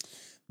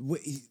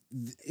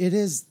 It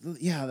is,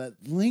 that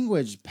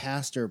language,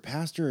 pastor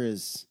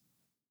is...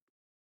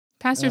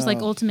 Pastor's like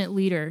ultimate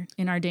leader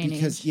in our day and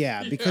age.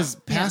 Because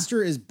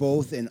pastor is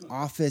both an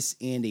office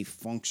and a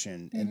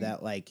function, and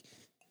that like,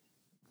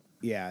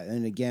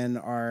 and again,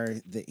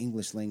 the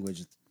English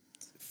language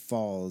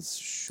falls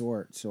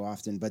short so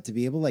often. But to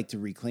be able like to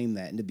reclaim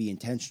that and to be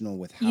intentional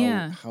with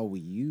how we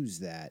use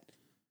that,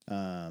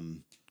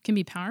 can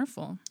be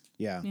powerful.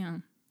 Yeah. Yeah.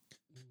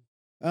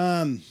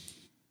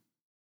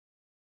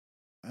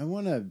 I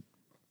want to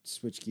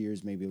switch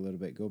gears maybe a little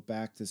bit, go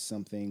back to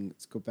something.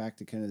 Let's go back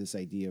to kind of this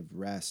idea of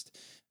rest.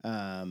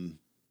 And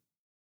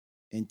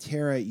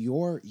Tara,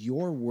 your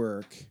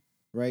work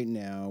right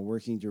now,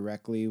 working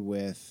directly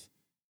with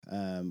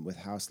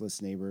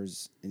houseless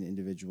neighbors and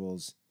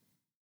individuals,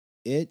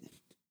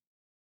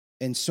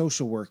 and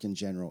social work in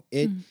general,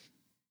 it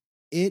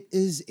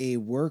is a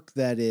work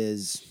that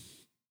is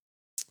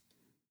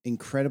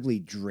incredibly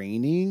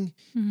draining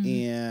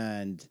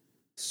and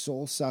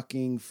soul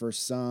sucking for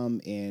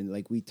some, and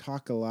like we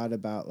talk a lot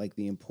about like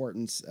the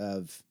importance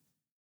of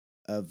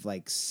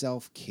like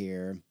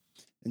self-care.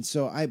 And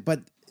so but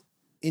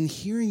in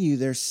hearing you,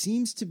 there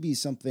seems to be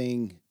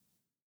something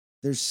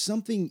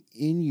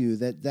in you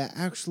that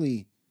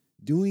actually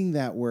doing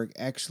that work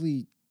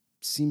actually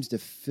seems to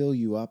fill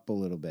you up a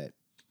little bit.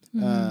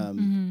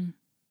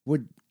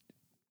 What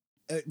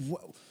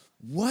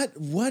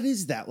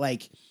is that?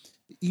 Like,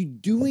 you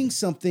doing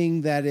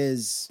something that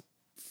is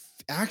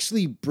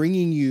actually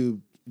bringing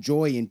you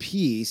joy and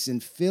peace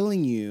and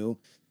filling you,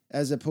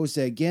 as opposed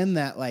to, again,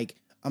 that like,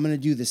 I'm going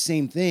to do the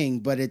same thing,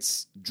 but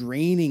it's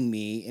draining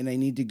me and I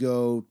need to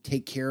go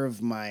take care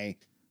of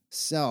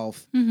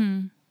myself.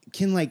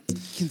 Can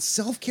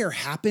self-care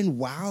happen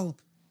while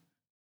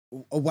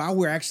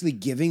we're actually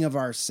giving of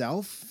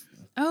ourself?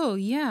 Oh,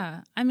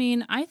 yeah. I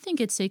mean, I think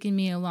it's taken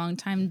me a long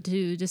time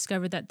to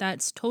discover that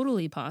that's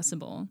totally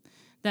possible,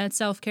 that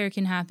self-care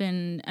can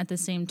happen at the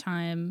same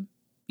time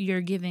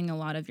you're giving a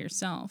lot of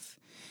yourself.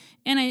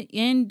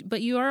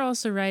 But you are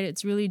also right,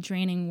 it's really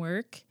draining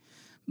work.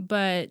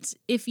 But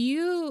if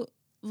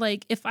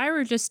I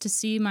were just to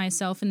see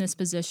myself in this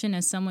position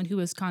as someone who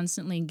was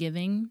constantly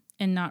giving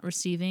and not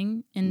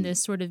receiving in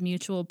this sort of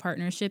mutual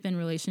partnership and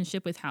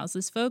relationship with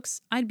houseless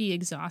folks, I'd be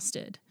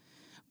exhausted.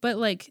 But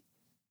like,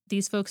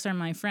 these folks are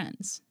my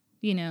friends,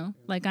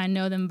 like I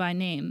know them by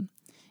name,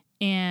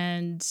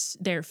 and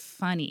they're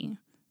funny,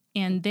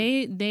 and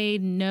they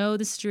know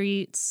the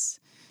streets.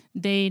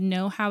 They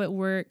know how it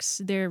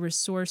works. They're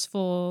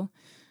resourceful.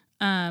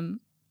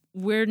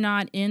 We're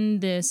not in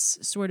this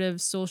sort of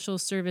social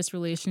service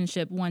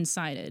relationship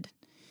one-sided.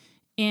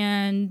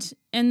 And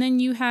then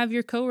you have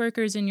your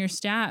coworkers and your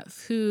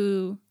staff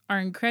who are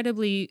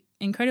incredibly,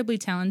 incredibly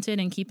talented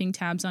in keeping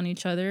tabs on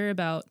each other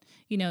about,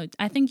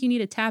 I think you need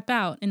to tap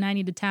out and I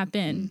need to tap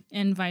in,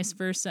 and vice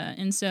versa.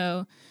 And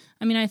so,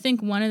 I mean, I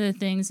think one of the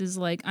things is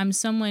like, I'm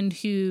someone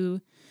who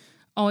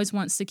always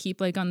wants to keep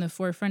like on the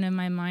forefront of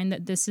my mind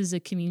that this is a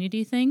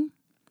community thing.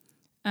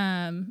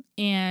 And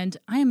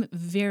I am a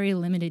very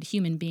limited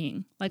human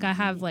being. Like, I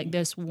have like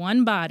this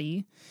one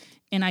body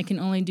and I can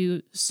only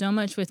do so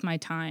much with my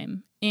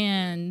time.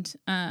 And,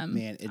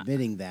 man,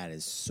 admitting that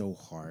is so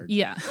hard.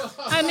 Yeah.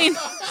 I mean,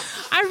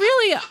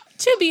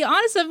 to be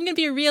honest, if I'm going to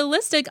be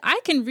realistic, I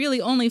can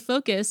really only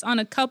focus on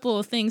a couple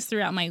of things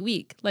throughout my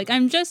week. Like,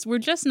 we're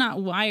just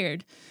not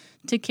wired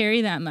to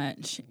carry that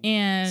much.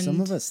 And some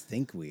of us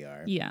think we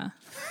are. Yeah.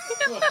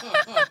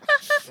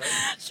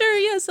 Sure.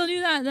 Yes, I'll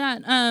do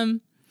that.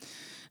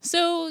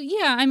 So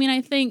yeah, I mean,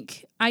 I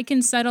think I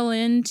can settle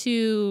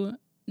into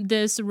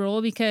this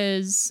role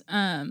because,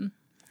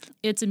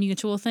 it's a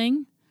mutual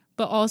thing,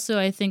 but also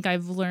I think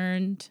I've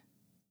learned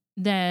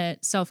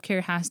that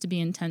self-care has to be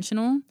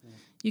intentional.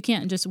 You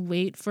can't just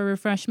wait for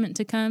refreshment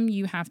to come.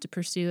 You have to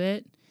pursue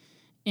it.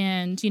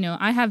 And, you know,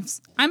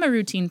 I'm a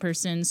routine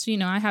person. So, you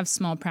know, I have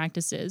small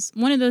practices.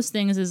 One of those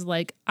things is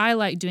like, I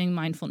like doing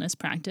mindfulness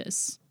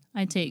practice.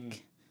 I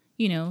take,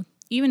 you know,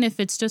 even if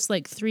it's just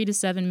like 3 to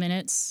 7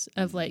 minutes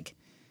of like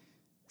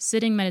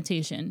sitting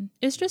meditation,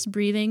 it's just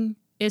breathing.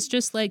 It's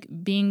just like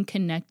being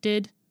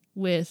connected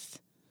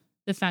with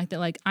the fact that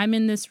like I'm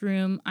in this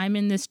room, I'm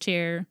in this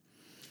chair,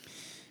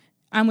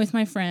 I'm with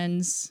my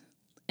friends,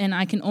 and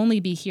I can only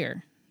be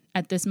here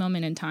at this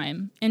moment in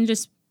time. And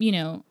just, you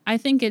know, I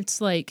think it's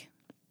like,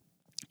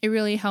 it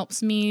really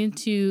helps me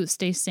to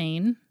stay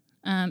sane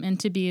and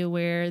to be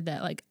aware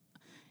that like,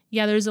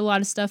 yeah, there's a lot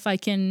of stuff I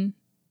can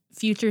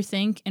future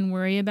think and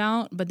worry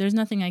about, but there's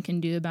nothing I can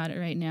do about it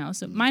right now.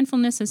 So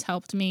mindfulness has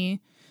helped me.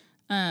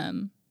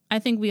 I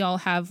think we all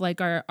have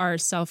like our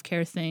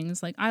self-care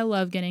things. Like I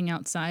love getting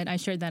outside. I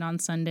shared that on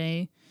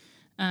Sunday.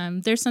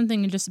 There's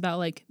something just about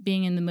like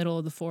being in the middle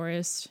of the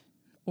forest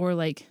or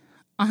like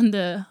on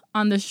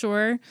the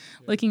shore,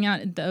 looking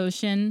out at the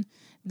ocean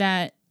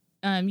that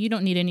you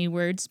don't need any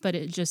words, but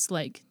it just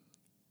like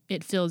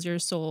it fills your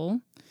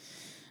soul.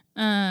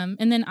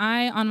 And then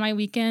on my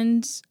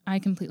weekends, I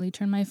completely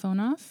turn my phone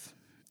off,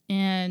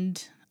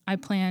 and I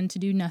plan to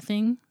do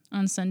nothing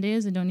on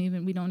Sundays. We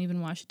don't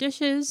even wash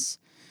dishes.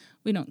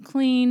 We don't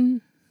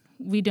clean.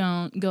 We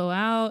don't go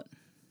out.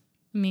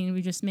 I mean,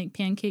 we just make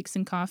pancakes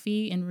and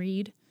coffee and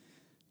read.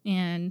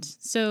 And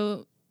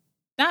so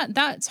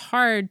that's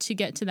hard to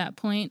get to that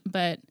point.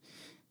 But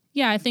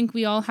yeah, I think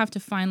we all have to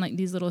find like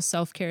these little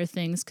self-care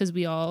things because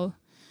we all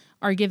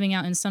are giving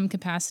out in some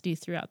capacity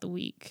throughout the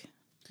week.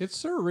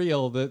 It's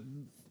surreal that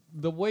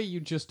the way you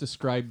just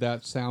described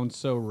that sounds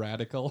so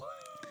radical.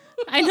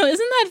 I know,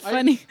 isn't that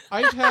funny?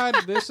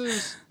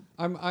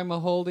 I'm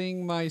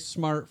holding my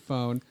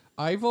smartphone.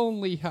 I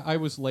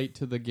was late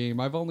to the game.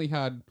 I've only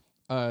had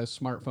a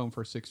smartphone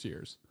for 6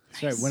 years.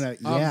 That's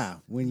right.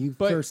 When you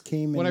first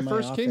came into my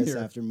office here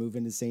after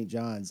moving to St.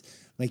 John's,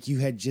 like you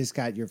had just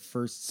got your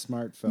first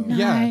smartphone. Nice.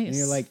 Yeah. And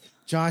you're like,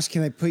 Josh,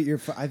 can I put your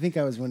I think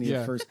I was one of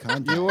your first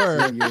contacts. You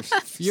were.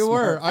 You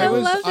were. I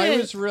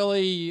was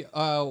really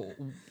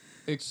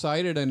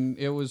excited, and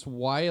it was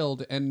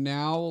wild. And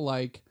now,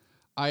 like,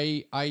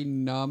 I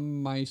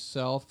numb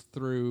myself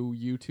through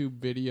YouTube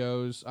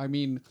videos. I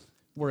mean,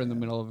 we're in the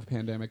middle of a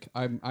pandemic.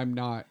 I'm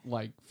not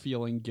like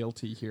feeling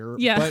guilty here.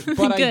 Yeah, but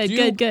good, I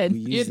do, good. We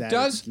use that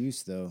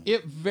excuse though.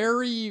 It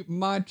very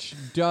much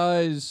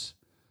does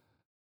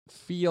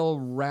feel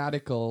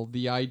radical,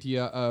 the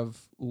idea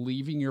of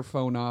leaving your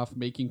phone off,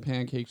 making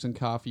pancakes and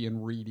coffee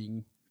and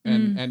reading,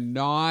 and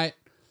not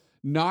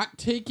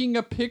taking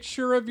a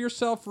picture of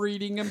yourself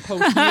reading and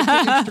posting it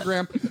to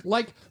Instagram.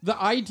 Like the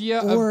idea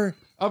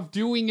of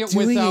doing it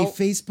doing without a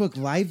Facebook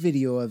live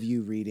video of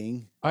you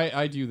reading.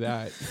 I do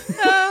that.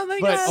 Oh my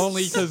but gosh.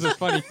 only because it's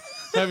funny.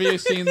 Have you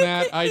seen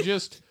that?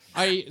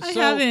 I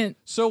haven't.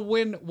 So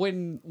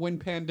when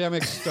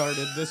pandemic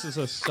started, this is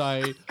a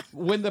site.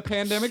 When the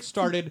pandemic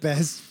started,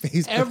 Best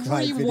Facebook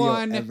live video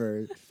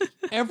ever.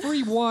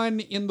 Everyone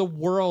in the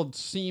world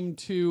seemed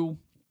to,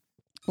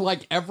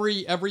 like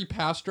every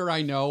pastor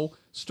I know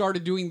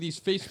started doing these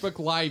Facebook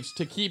lives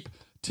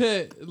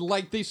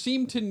they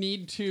seem to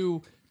need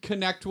to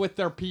connect with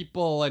their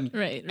people and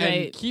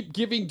keep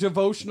giving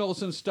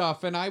devotionals and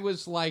stuff. And I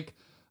was like,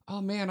 oh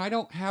man, I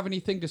don't have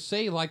anything to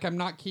say. Like I'm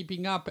not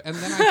keeping up. And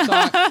then I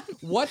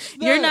thought,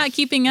 You're not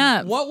keeping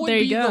up. What would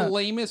be the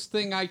lamest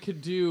thing I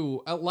could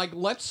do?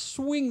 Let's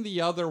swing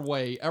the other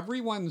way.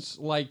 Everyone's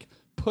like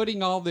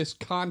putting all this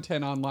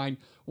content online.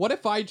 What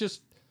if I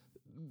just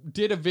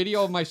did a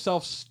video of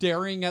myself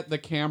staring at the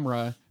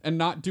camera and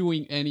not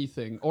doing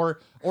anything? Or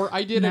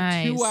I did a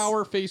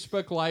 2-hour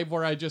Facebook Live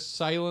where I just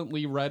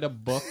silently read a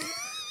book.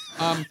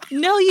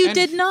 No, you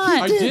did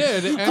not. I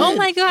did. Oh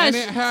my gosh.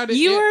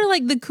 You are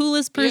like the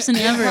coolest person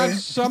ever.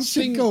 It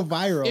should go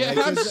viral. It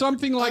had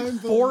something like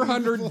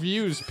 400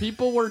 views.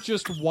 People were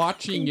just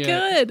watching it.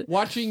 Good.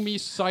 Watching me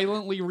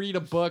silently read a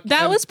book.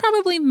 That was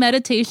probably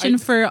meditation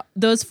for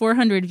those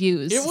 400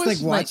 views. It was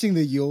like watching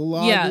the Yule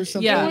log or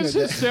something. Yeah. It was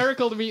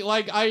hysterical to me.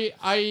 Like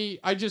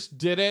I just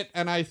did it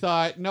and I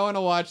thought, no one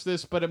will watch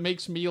this, but it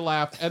makes me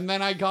laugh. And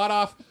then I got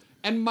off.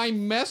 And my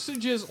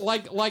messages,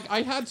 like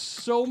I had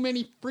so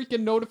many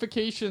freaking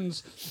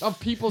notifications of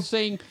people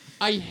saying,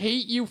 I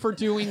hate you for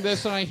doing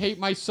this and I hate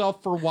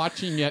myself for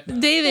watching it.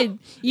 David,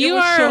 you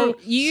are so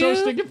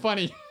stinking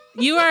funny.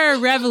 You are a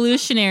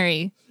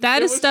revolutionary.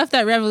 That is stuff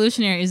that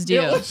revolutionaries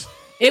do.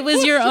 It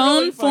was your own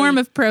really form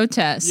of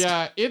protest.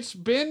 Yeah, it's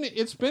been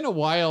a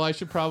while. I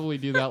should probably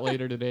do that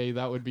later today.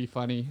 That would be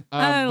funny.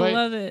 I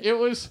love it. It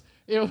was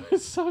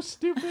so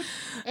stupid.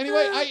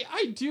 Anyway,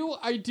 I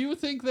do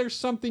think there's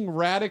something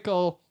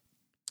radical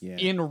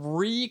in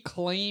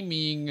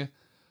reclaiming,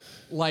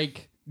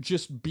 like,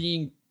 just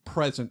being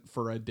present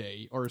for a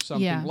day or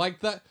something. Yeah. Like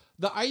the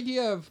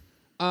idea of,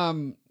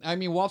 I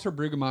mean, Walter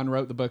Brueggemann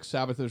wrote the book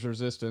Sabbath is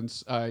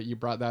Resistance. You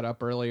brought that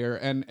up earlier,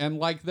 and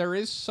like there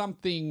is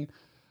something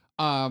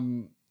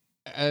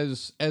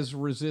as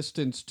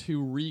resistance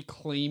to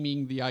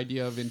reclaiming the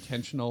idea of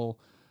intentional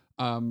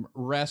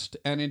rest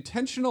and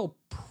intentional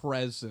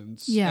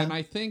presence. Yeah. And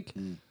I think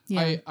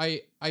Yeah.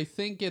 I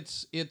think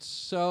it's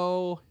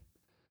so.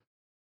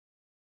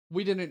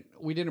 We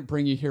didn't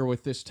bring you here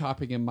with this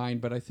topic in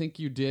mind, but I think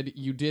you did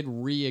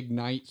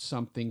reignite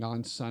something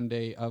on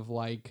Sunday of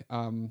like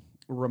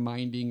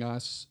reminding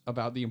us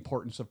about the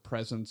importance of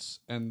presence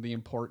and the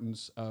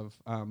importance of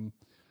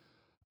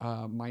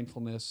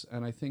mindfulness.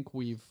 And I think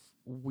we've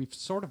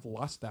sort of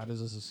lost that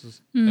as a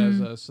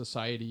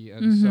society.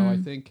 And so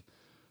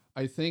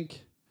I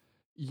think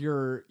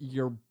you're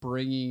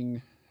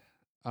bringing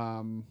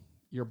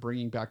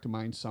back to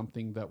mind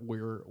something that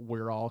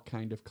we're all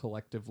kind of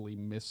collectively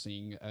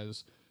missing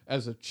as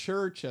a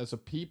church, as a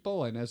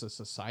people, and as a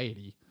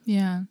society.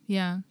 Yeah.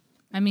 Yeah.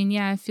 I mean,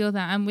 yeah, I feel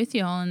that. I'm with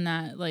you all in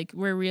that. Like,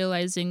 we're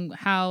realizing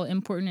how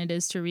important it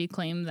is to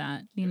reclaim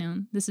that. You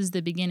know, this is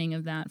the beginning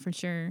of that for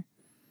sure.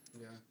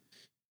 Yeah.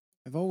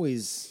 I've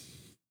always,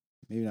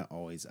 maybe not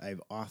always,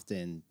 I've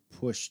often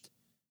pushed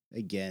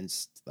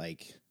against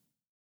like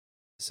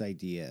this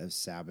idea of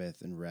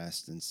Sabbath and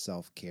rest and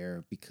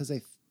self-care because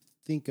I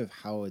think of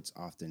how it's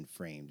often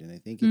framed. And I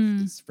think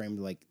it's framed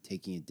like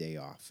taking a day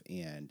off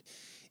and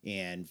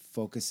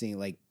focusing,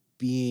 like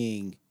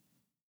being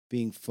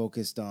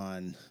focused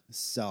on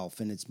self.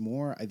 And it's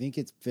more, I think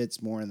it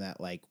fits more in that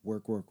like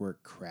work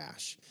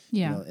crash.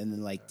 Yeah. You know, and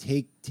then like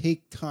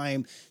take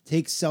time,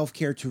 take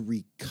self-care to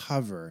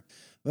recover.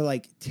 But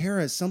like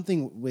Tara,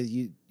 something with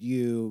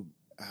you,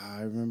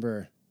 I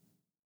remember,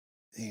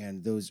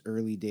 and those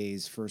early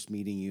days, first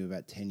meeting you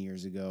about 10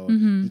 years ago, I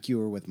think you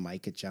were with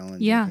Micah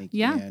Challenge. Yeah. I think.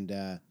 Yeah.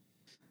 And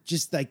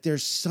just like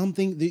there's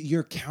something that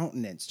your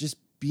countenance, just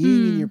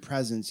being in your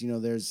presence, you know,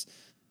 there's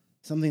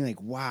something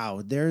like,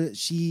 wow,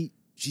 she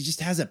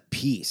just has a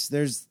peace.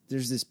 There's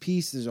this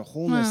peace, there's a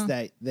wholeness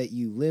that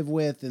you live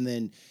with. And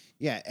then,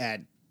 yeah,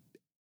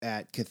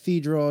 at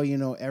Cathedral, you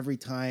know, every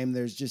time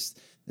there's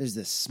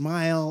this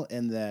smile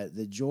and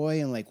the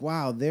joy and like,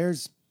 wow,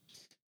 there's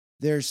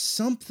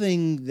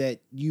something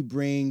that you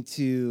bring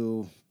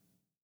to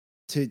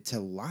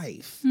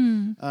life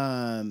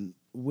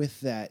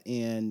with that.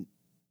 And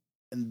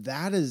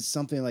that is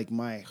something like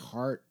my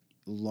heart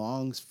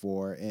longs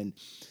for. And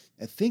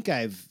I think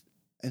I've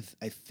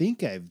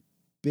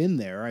been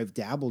there. I've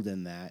dabbled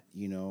in that,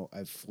 you know,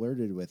 I've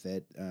flirted with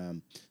it.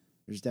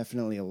 There's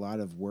definitely a lot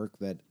of work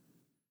that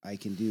I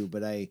can do,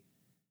 but I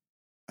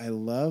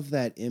love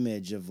that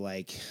image of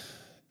like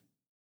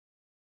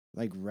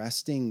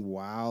resting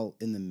while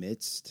in the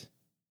midst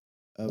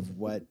of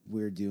what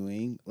we're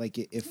doing. Like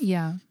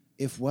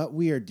if what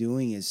we are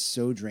doing is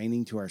so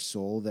draining to our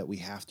soul that we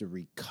have to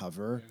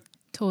recover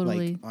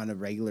totally like on a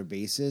regular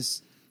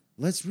basis,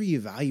 let's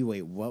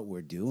reevaluate what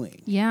we're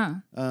doing. Yeah.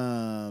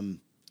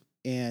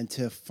 And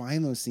to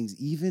find those things,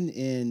 even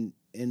in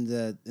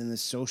the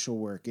social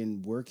work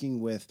and working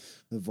with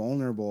the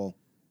vulnerable,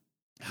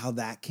 how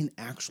that can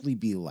actually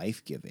be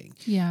life-giving.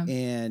 Yeah.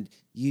 And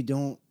you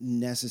don't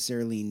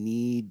necessarily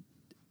need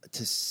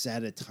to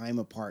set a time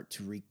apart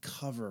to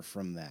recover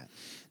from that.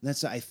 And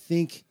that's, I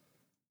think,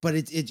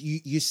 but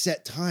you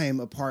set time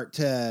apart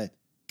to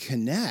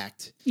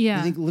connect. Yeah.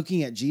 I think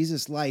looking at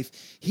Jesus' life,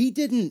 I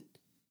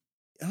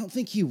don't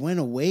think he went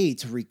away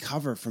to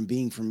recover from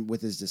being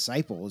with his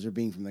disciples or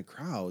being from the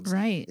crowds.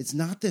 Right. It's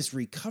not this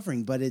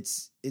recovering, but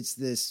it's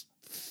this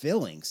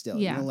filling still.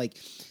 Yeah. You know, like,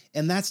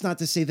 and that's not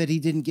to say that he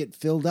didn't get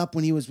filled up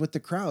when he was with the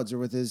crowds or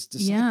with his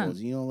disciples.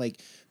 You know,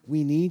 like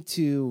we need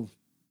to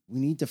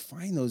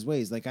find those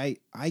ways. Like I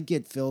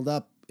get filled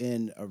up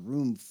in a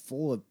room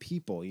full of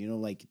people, you know,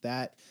 like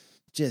that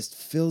just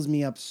fills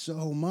me up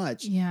so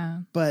much. Yeah.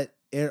 But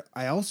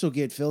I also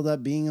get filled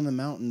up being in the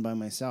mountain by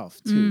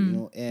myself too, you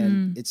know,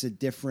 and it's a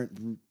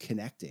different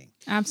connecting.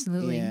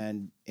 Absolutely.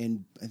 And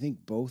I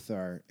think both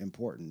are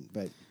important,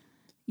 but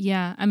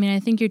yeah, I mean, I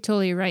think you're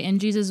totally right. And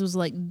Jesus was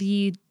like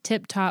the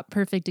tip top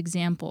perfect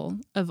example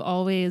of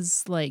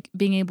always like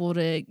being able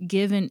to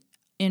give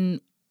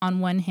in on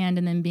one hand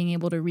and then being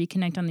able to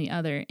reconnect on the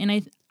other.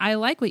 And I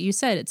like what you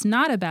said. It's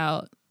not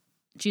about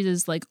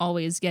Jesus like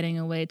always getting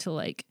away to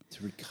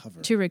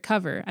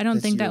recover. I don't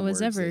think that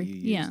was ever.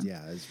 Yeah,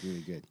 it's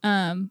really good.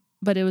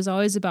 But it was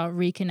always about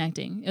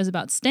reconnecting. It was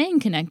about staying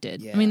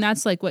connected. Yeah. I mean,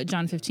 that's like what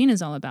John 15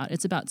 is all about.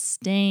 It's about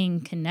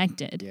staying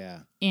connected.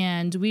 Yeah.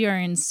 And we are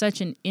in such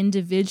an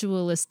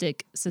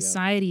individualistic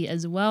society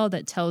as well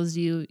that tells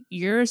you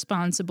you're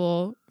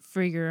responsible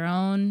for your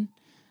own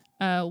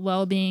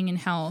well-being and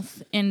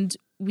health. And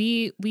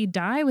we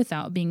die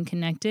without being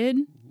connected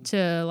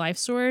to life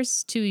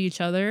source, to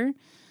each other.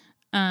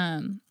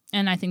 And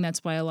I think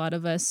that's why a lot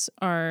of us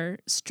are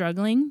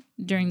struggling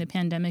during the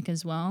pandemic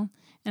as well.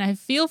 And I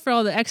feel for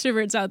all the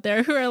extroverts out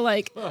there who are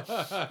like,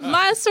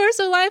 my source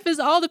of life is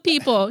all the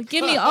people.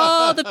 Give me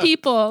all the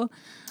people.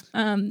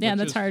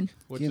 That's hard.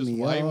 Give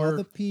me all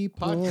the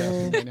people.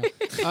 Podcasting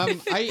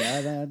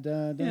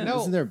No.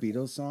 Isn't there a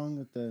Beatles song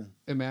with the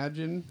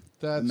Imagine?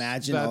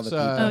 Imagine all the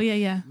people. Oh,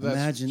 yeah. That's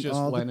Imagine just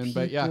all Lennon,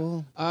 the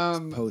people. but yeah.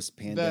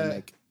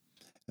 Post-pandemic.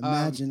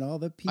 Imagine all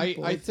the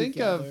people. I think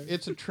together.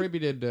 it's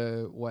attributed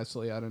to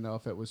Wesley. I don't know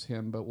if it was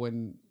him, but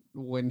when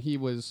he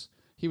was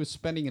he was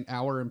spending an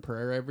hour in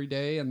prayer every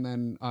day, and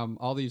then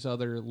all these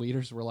other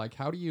leaders were like,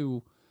 how do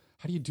you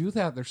do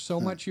that? There's so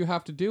much you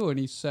have to do. And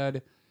he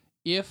said,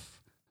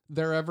 if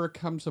there ever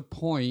comes a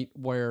point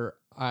where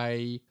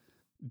I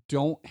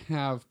don't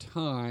have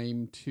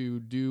time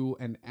to do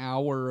an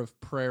hour of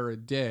prayer a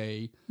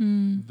day,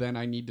 then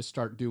I need to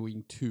start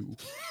doing 2.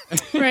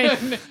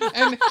 Right.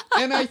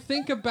 and I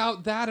think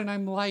about that, and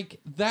I'm like,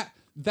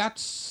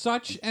 that's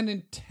such an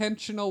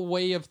intentional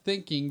way of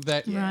thinking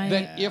that Right.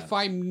 that if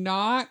I'm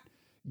not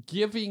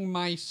giving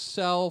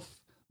myself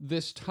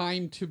this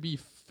time to be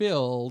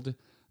filled,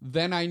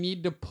 then I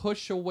need to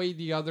push away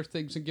the other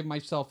things and give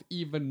myself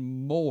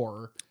even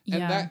more. And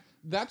Yeah.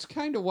 that's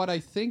kind of what I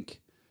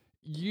think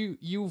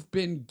you've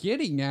been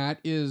getting at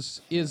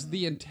is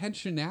the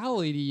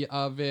intentionality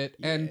of it,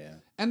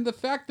 and the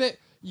fact that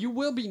you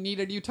will be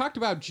needed. You talked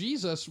about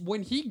Jesus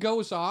when he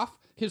goes off,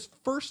 his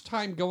first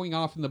time going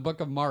off in the book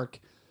of Mark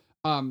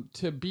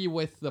to be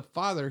with the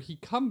Father. He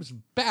comes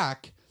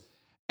back,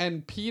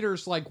 and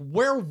Peter's like,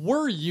 where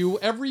were you?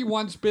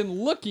 Everyone's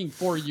been looking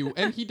for you.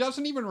 And he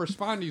doesn't even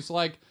respond. He's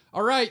like,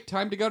 all right,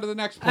 time to go to the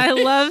next place. I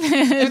love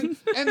him.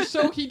 And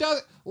so he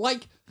does,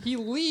 like, he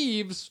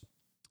leaves,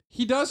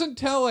 he doesn't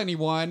tell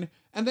anyone,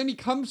 and then he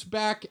comes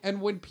back,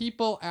 and when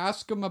people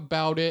ask him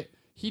about it,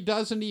 he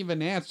doesn't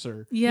even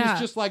answer. Yeah.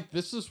 He's just like,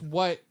 this is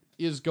what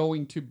is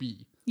going to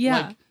be.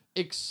 Yeah. Like,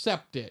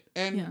 accept it.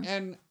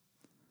 And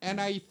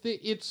I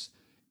think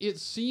it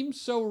seems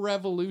so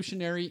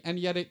revolutionary, and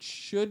yet it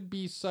should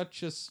be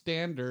such a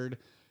standard.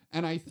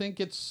 And I think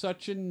it's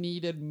such a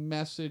needed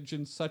message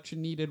and such a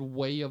needed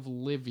way of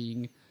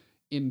living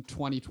in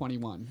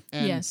 2021.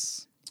 And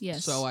Yes.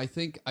 so I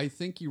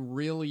think you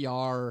really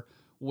are,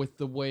 with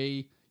the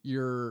way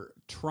you're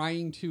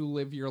trying to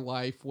live your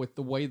life, with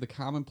the way the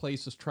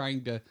Commonplace is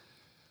trying to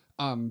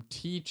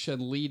teach and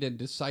lead and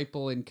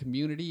disciple in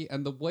community,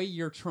 and the way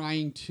you're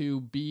trying to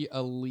be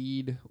a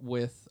lead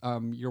with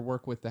your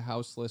work with the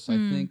houseless. I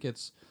think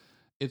it's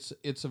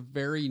a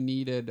very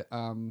needed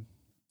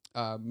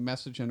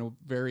message and a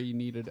very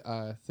needed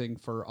thing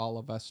for all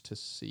of us to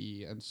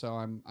see. And so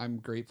I'm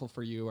grateful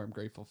for you. I'm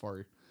grateful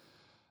for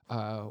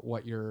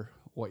what you're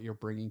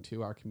bringing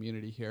to our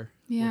community here.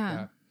 with Yeah.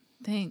 that.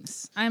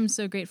 Thanks. I'm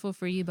so grateful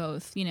for you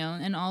both,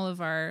 and all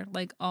of our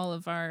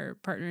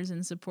partners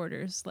and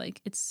supporters.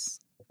 Like it's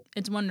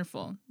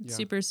wonderful. It's Yeah.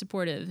 super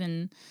supportive,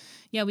 and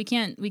yeah, we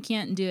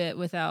can't do it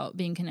without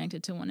being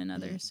connected to one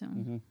another. So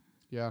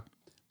Yeah.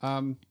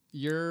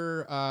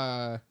 You're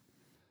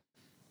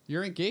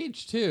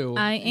engaged too.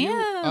 I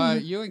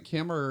am. You and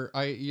Kim are.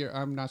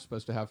 I'm not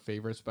supposed to have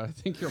favorites, but I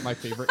think you're my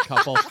favorite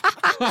couple.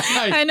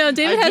 I know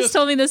David has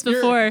told me this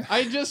before.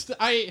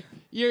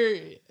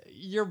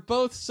 You're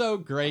both so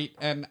great,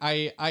 and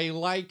I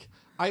like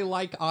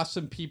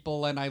awesome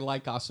people, and I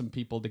like awesome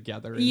people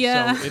together. And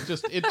Yeah. So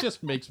it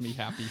just makes me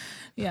happy.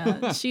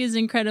 Yeah, she's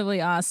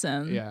incredibly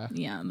awesome.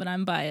 Yeah. But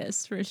I'm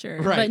biased for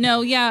sure. Right. But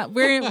no, yeah,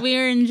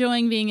 we're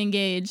enjoying being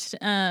engaged.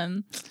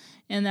 And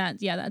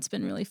that's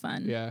been really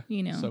fun. Yeah.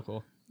 So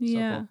cool.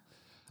 Yeah. So cool.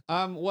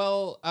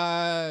 Well,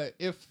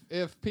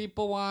 if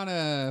people want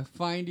to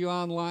find you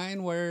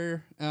online,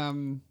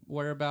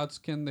 whereabouts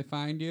can they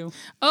find you?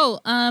 Oh,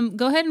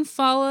 go ahead and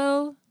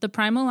follow the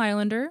Primal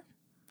Islander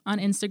on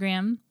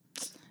Instagram,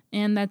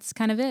 and that's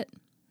kind of it.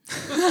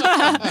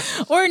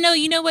 Or no,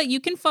 you know what? You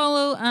can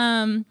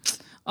follow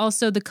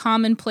also the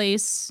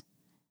Commonplace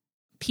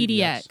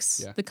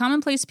PDX. Yeah. The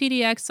Commonplace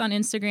PDX on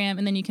Instagram,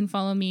 and then you can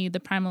follow me, the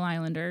Primal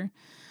Islander,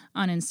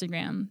 on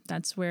Instagram.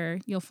 That's where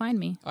you'll find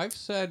me. I've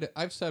said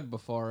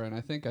before, and I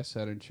think I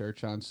said in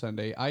church on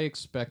Sunday, I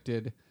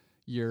expected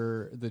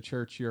the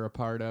church you're a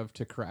part of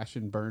to crash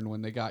and burn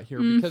when they got here,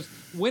 because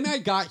when I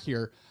got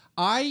here,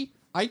 I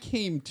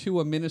came to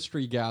a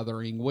ministry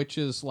gathering, which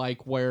is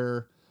like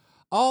where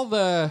all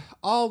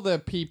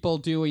the people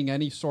doing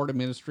any sort of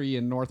ministry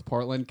in North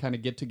Portland kind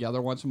of get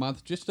together once a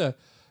month just to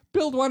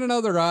build one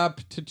another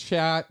up, to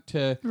chat,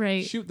 to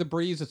Right. shoot the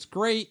breeze. It's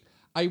great.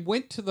 I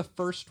went to the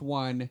first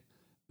one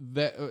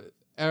that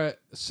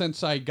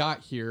since I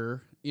got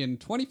here in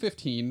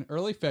 2015,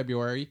 early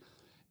February,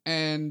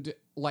 and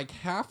like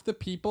half the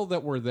people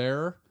that were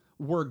there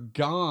were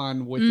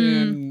gone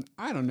within,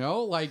 I don't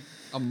know, like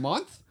a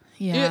month.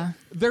 Yeah.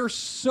 There's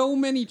so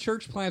many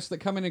church plants that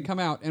come in and come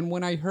out. And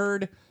when I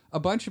heard a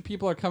bunch of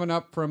people are coming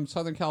up from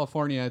Southern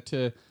California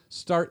to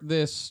start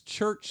this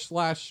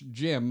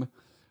church/gym,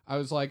 I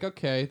was like,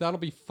 okay, that'll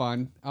be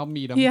fun. I'll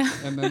meet them. Yeah.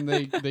 And then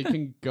they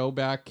can go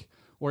back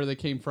where they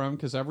came from,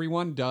 because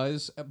everyone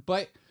does.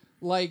 But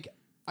like,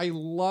 I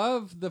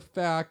love the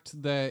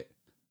fact that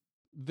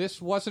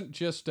this wasn't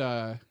just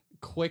a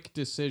quick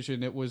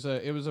decision. It was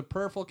a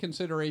prayerful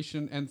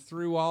consideration, and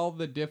through all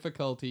the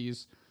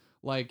difficulties,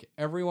 like,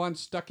 everyone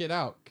stuck it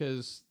out,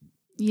 because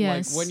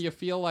Yes. like, when you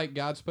feel like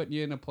God's putting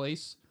you in a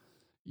place,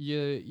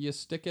 you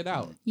stick it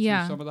out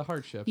Yeah. through some of the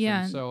hardships.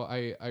 Yeah. And so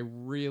I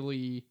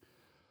really,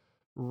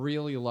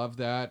 really love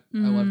that. I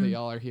love that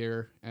y'all are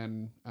here,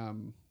 and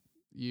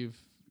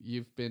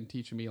you've been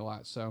teaching me a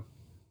lot. So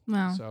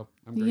Wow. so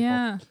I'm grateful.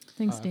 Yeah.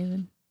 Thanks,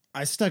 David.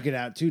 I stuck it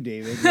out too,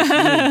 David.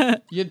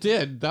 You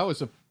did. That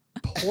was a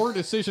poor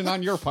decision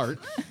on your part.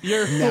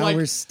 You're Now like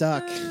we're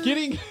stuck.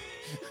 getting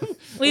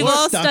We've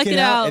all stuck it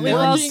out. and We've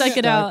then all you stuck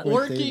it stuck out. with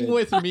working David.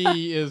 with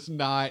me is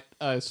not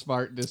a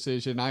smart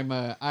decision. I'm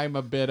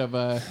a bit of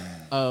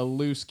a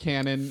loose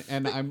cannon,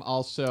 and I'm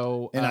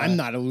also And I'm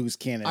not a loose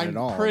cannon I'm at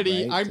all.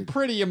 pretty right? I'm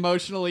pretty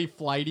emotionally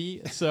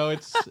flighty, so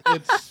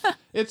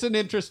it's an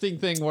interesting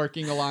thing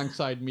working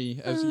alongside me,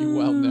 as you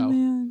well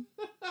know.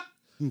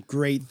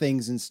 Great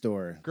things in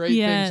store. Great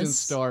things in Yes.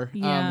 store.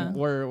 Yeah.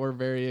 We're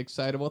very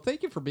excited. Well,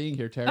 thank you for being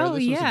here, Tara. Oh, this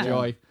was yeah. a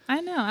joy.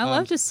 I know. I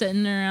love just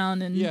sitting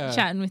around and yeah.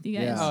 chatting with you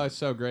guys. Yeah. Oh, it's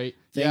so great.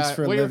 Thanks Yeah,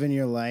 for we're- living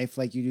your life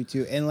like you do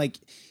too. And like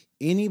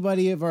any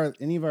of our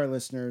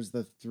listeners,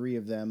 the 3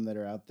 of them that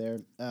are out there,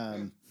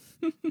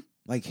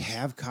 like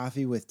have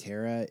coffee with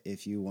Tara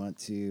if you want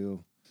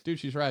to Dude,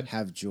 she's rad.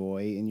 have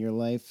joy in your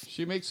life.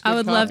 She makes good I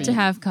would love coffee. to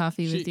have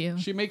coffee with you.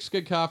 She makes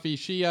good coffee.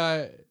 She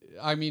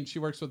she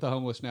works with the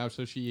homeless now,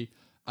 so she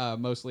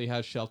mostly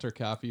has shelter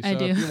coffee. So I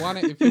do. if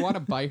you want to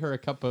buy her a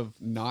cup of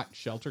not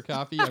shelter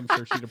coffee, I'm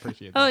sure she'd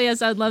appreciate that. Oh,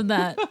 yes, I'd love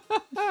that.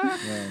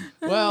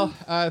 Well,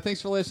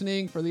 thanks for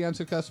listening for the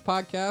Unsuccessful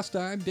Podcast.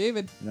 I'm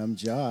David, And I'm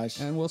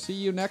Josh and we'll see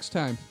you next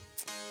time.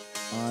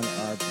 on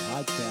our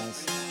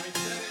podcast.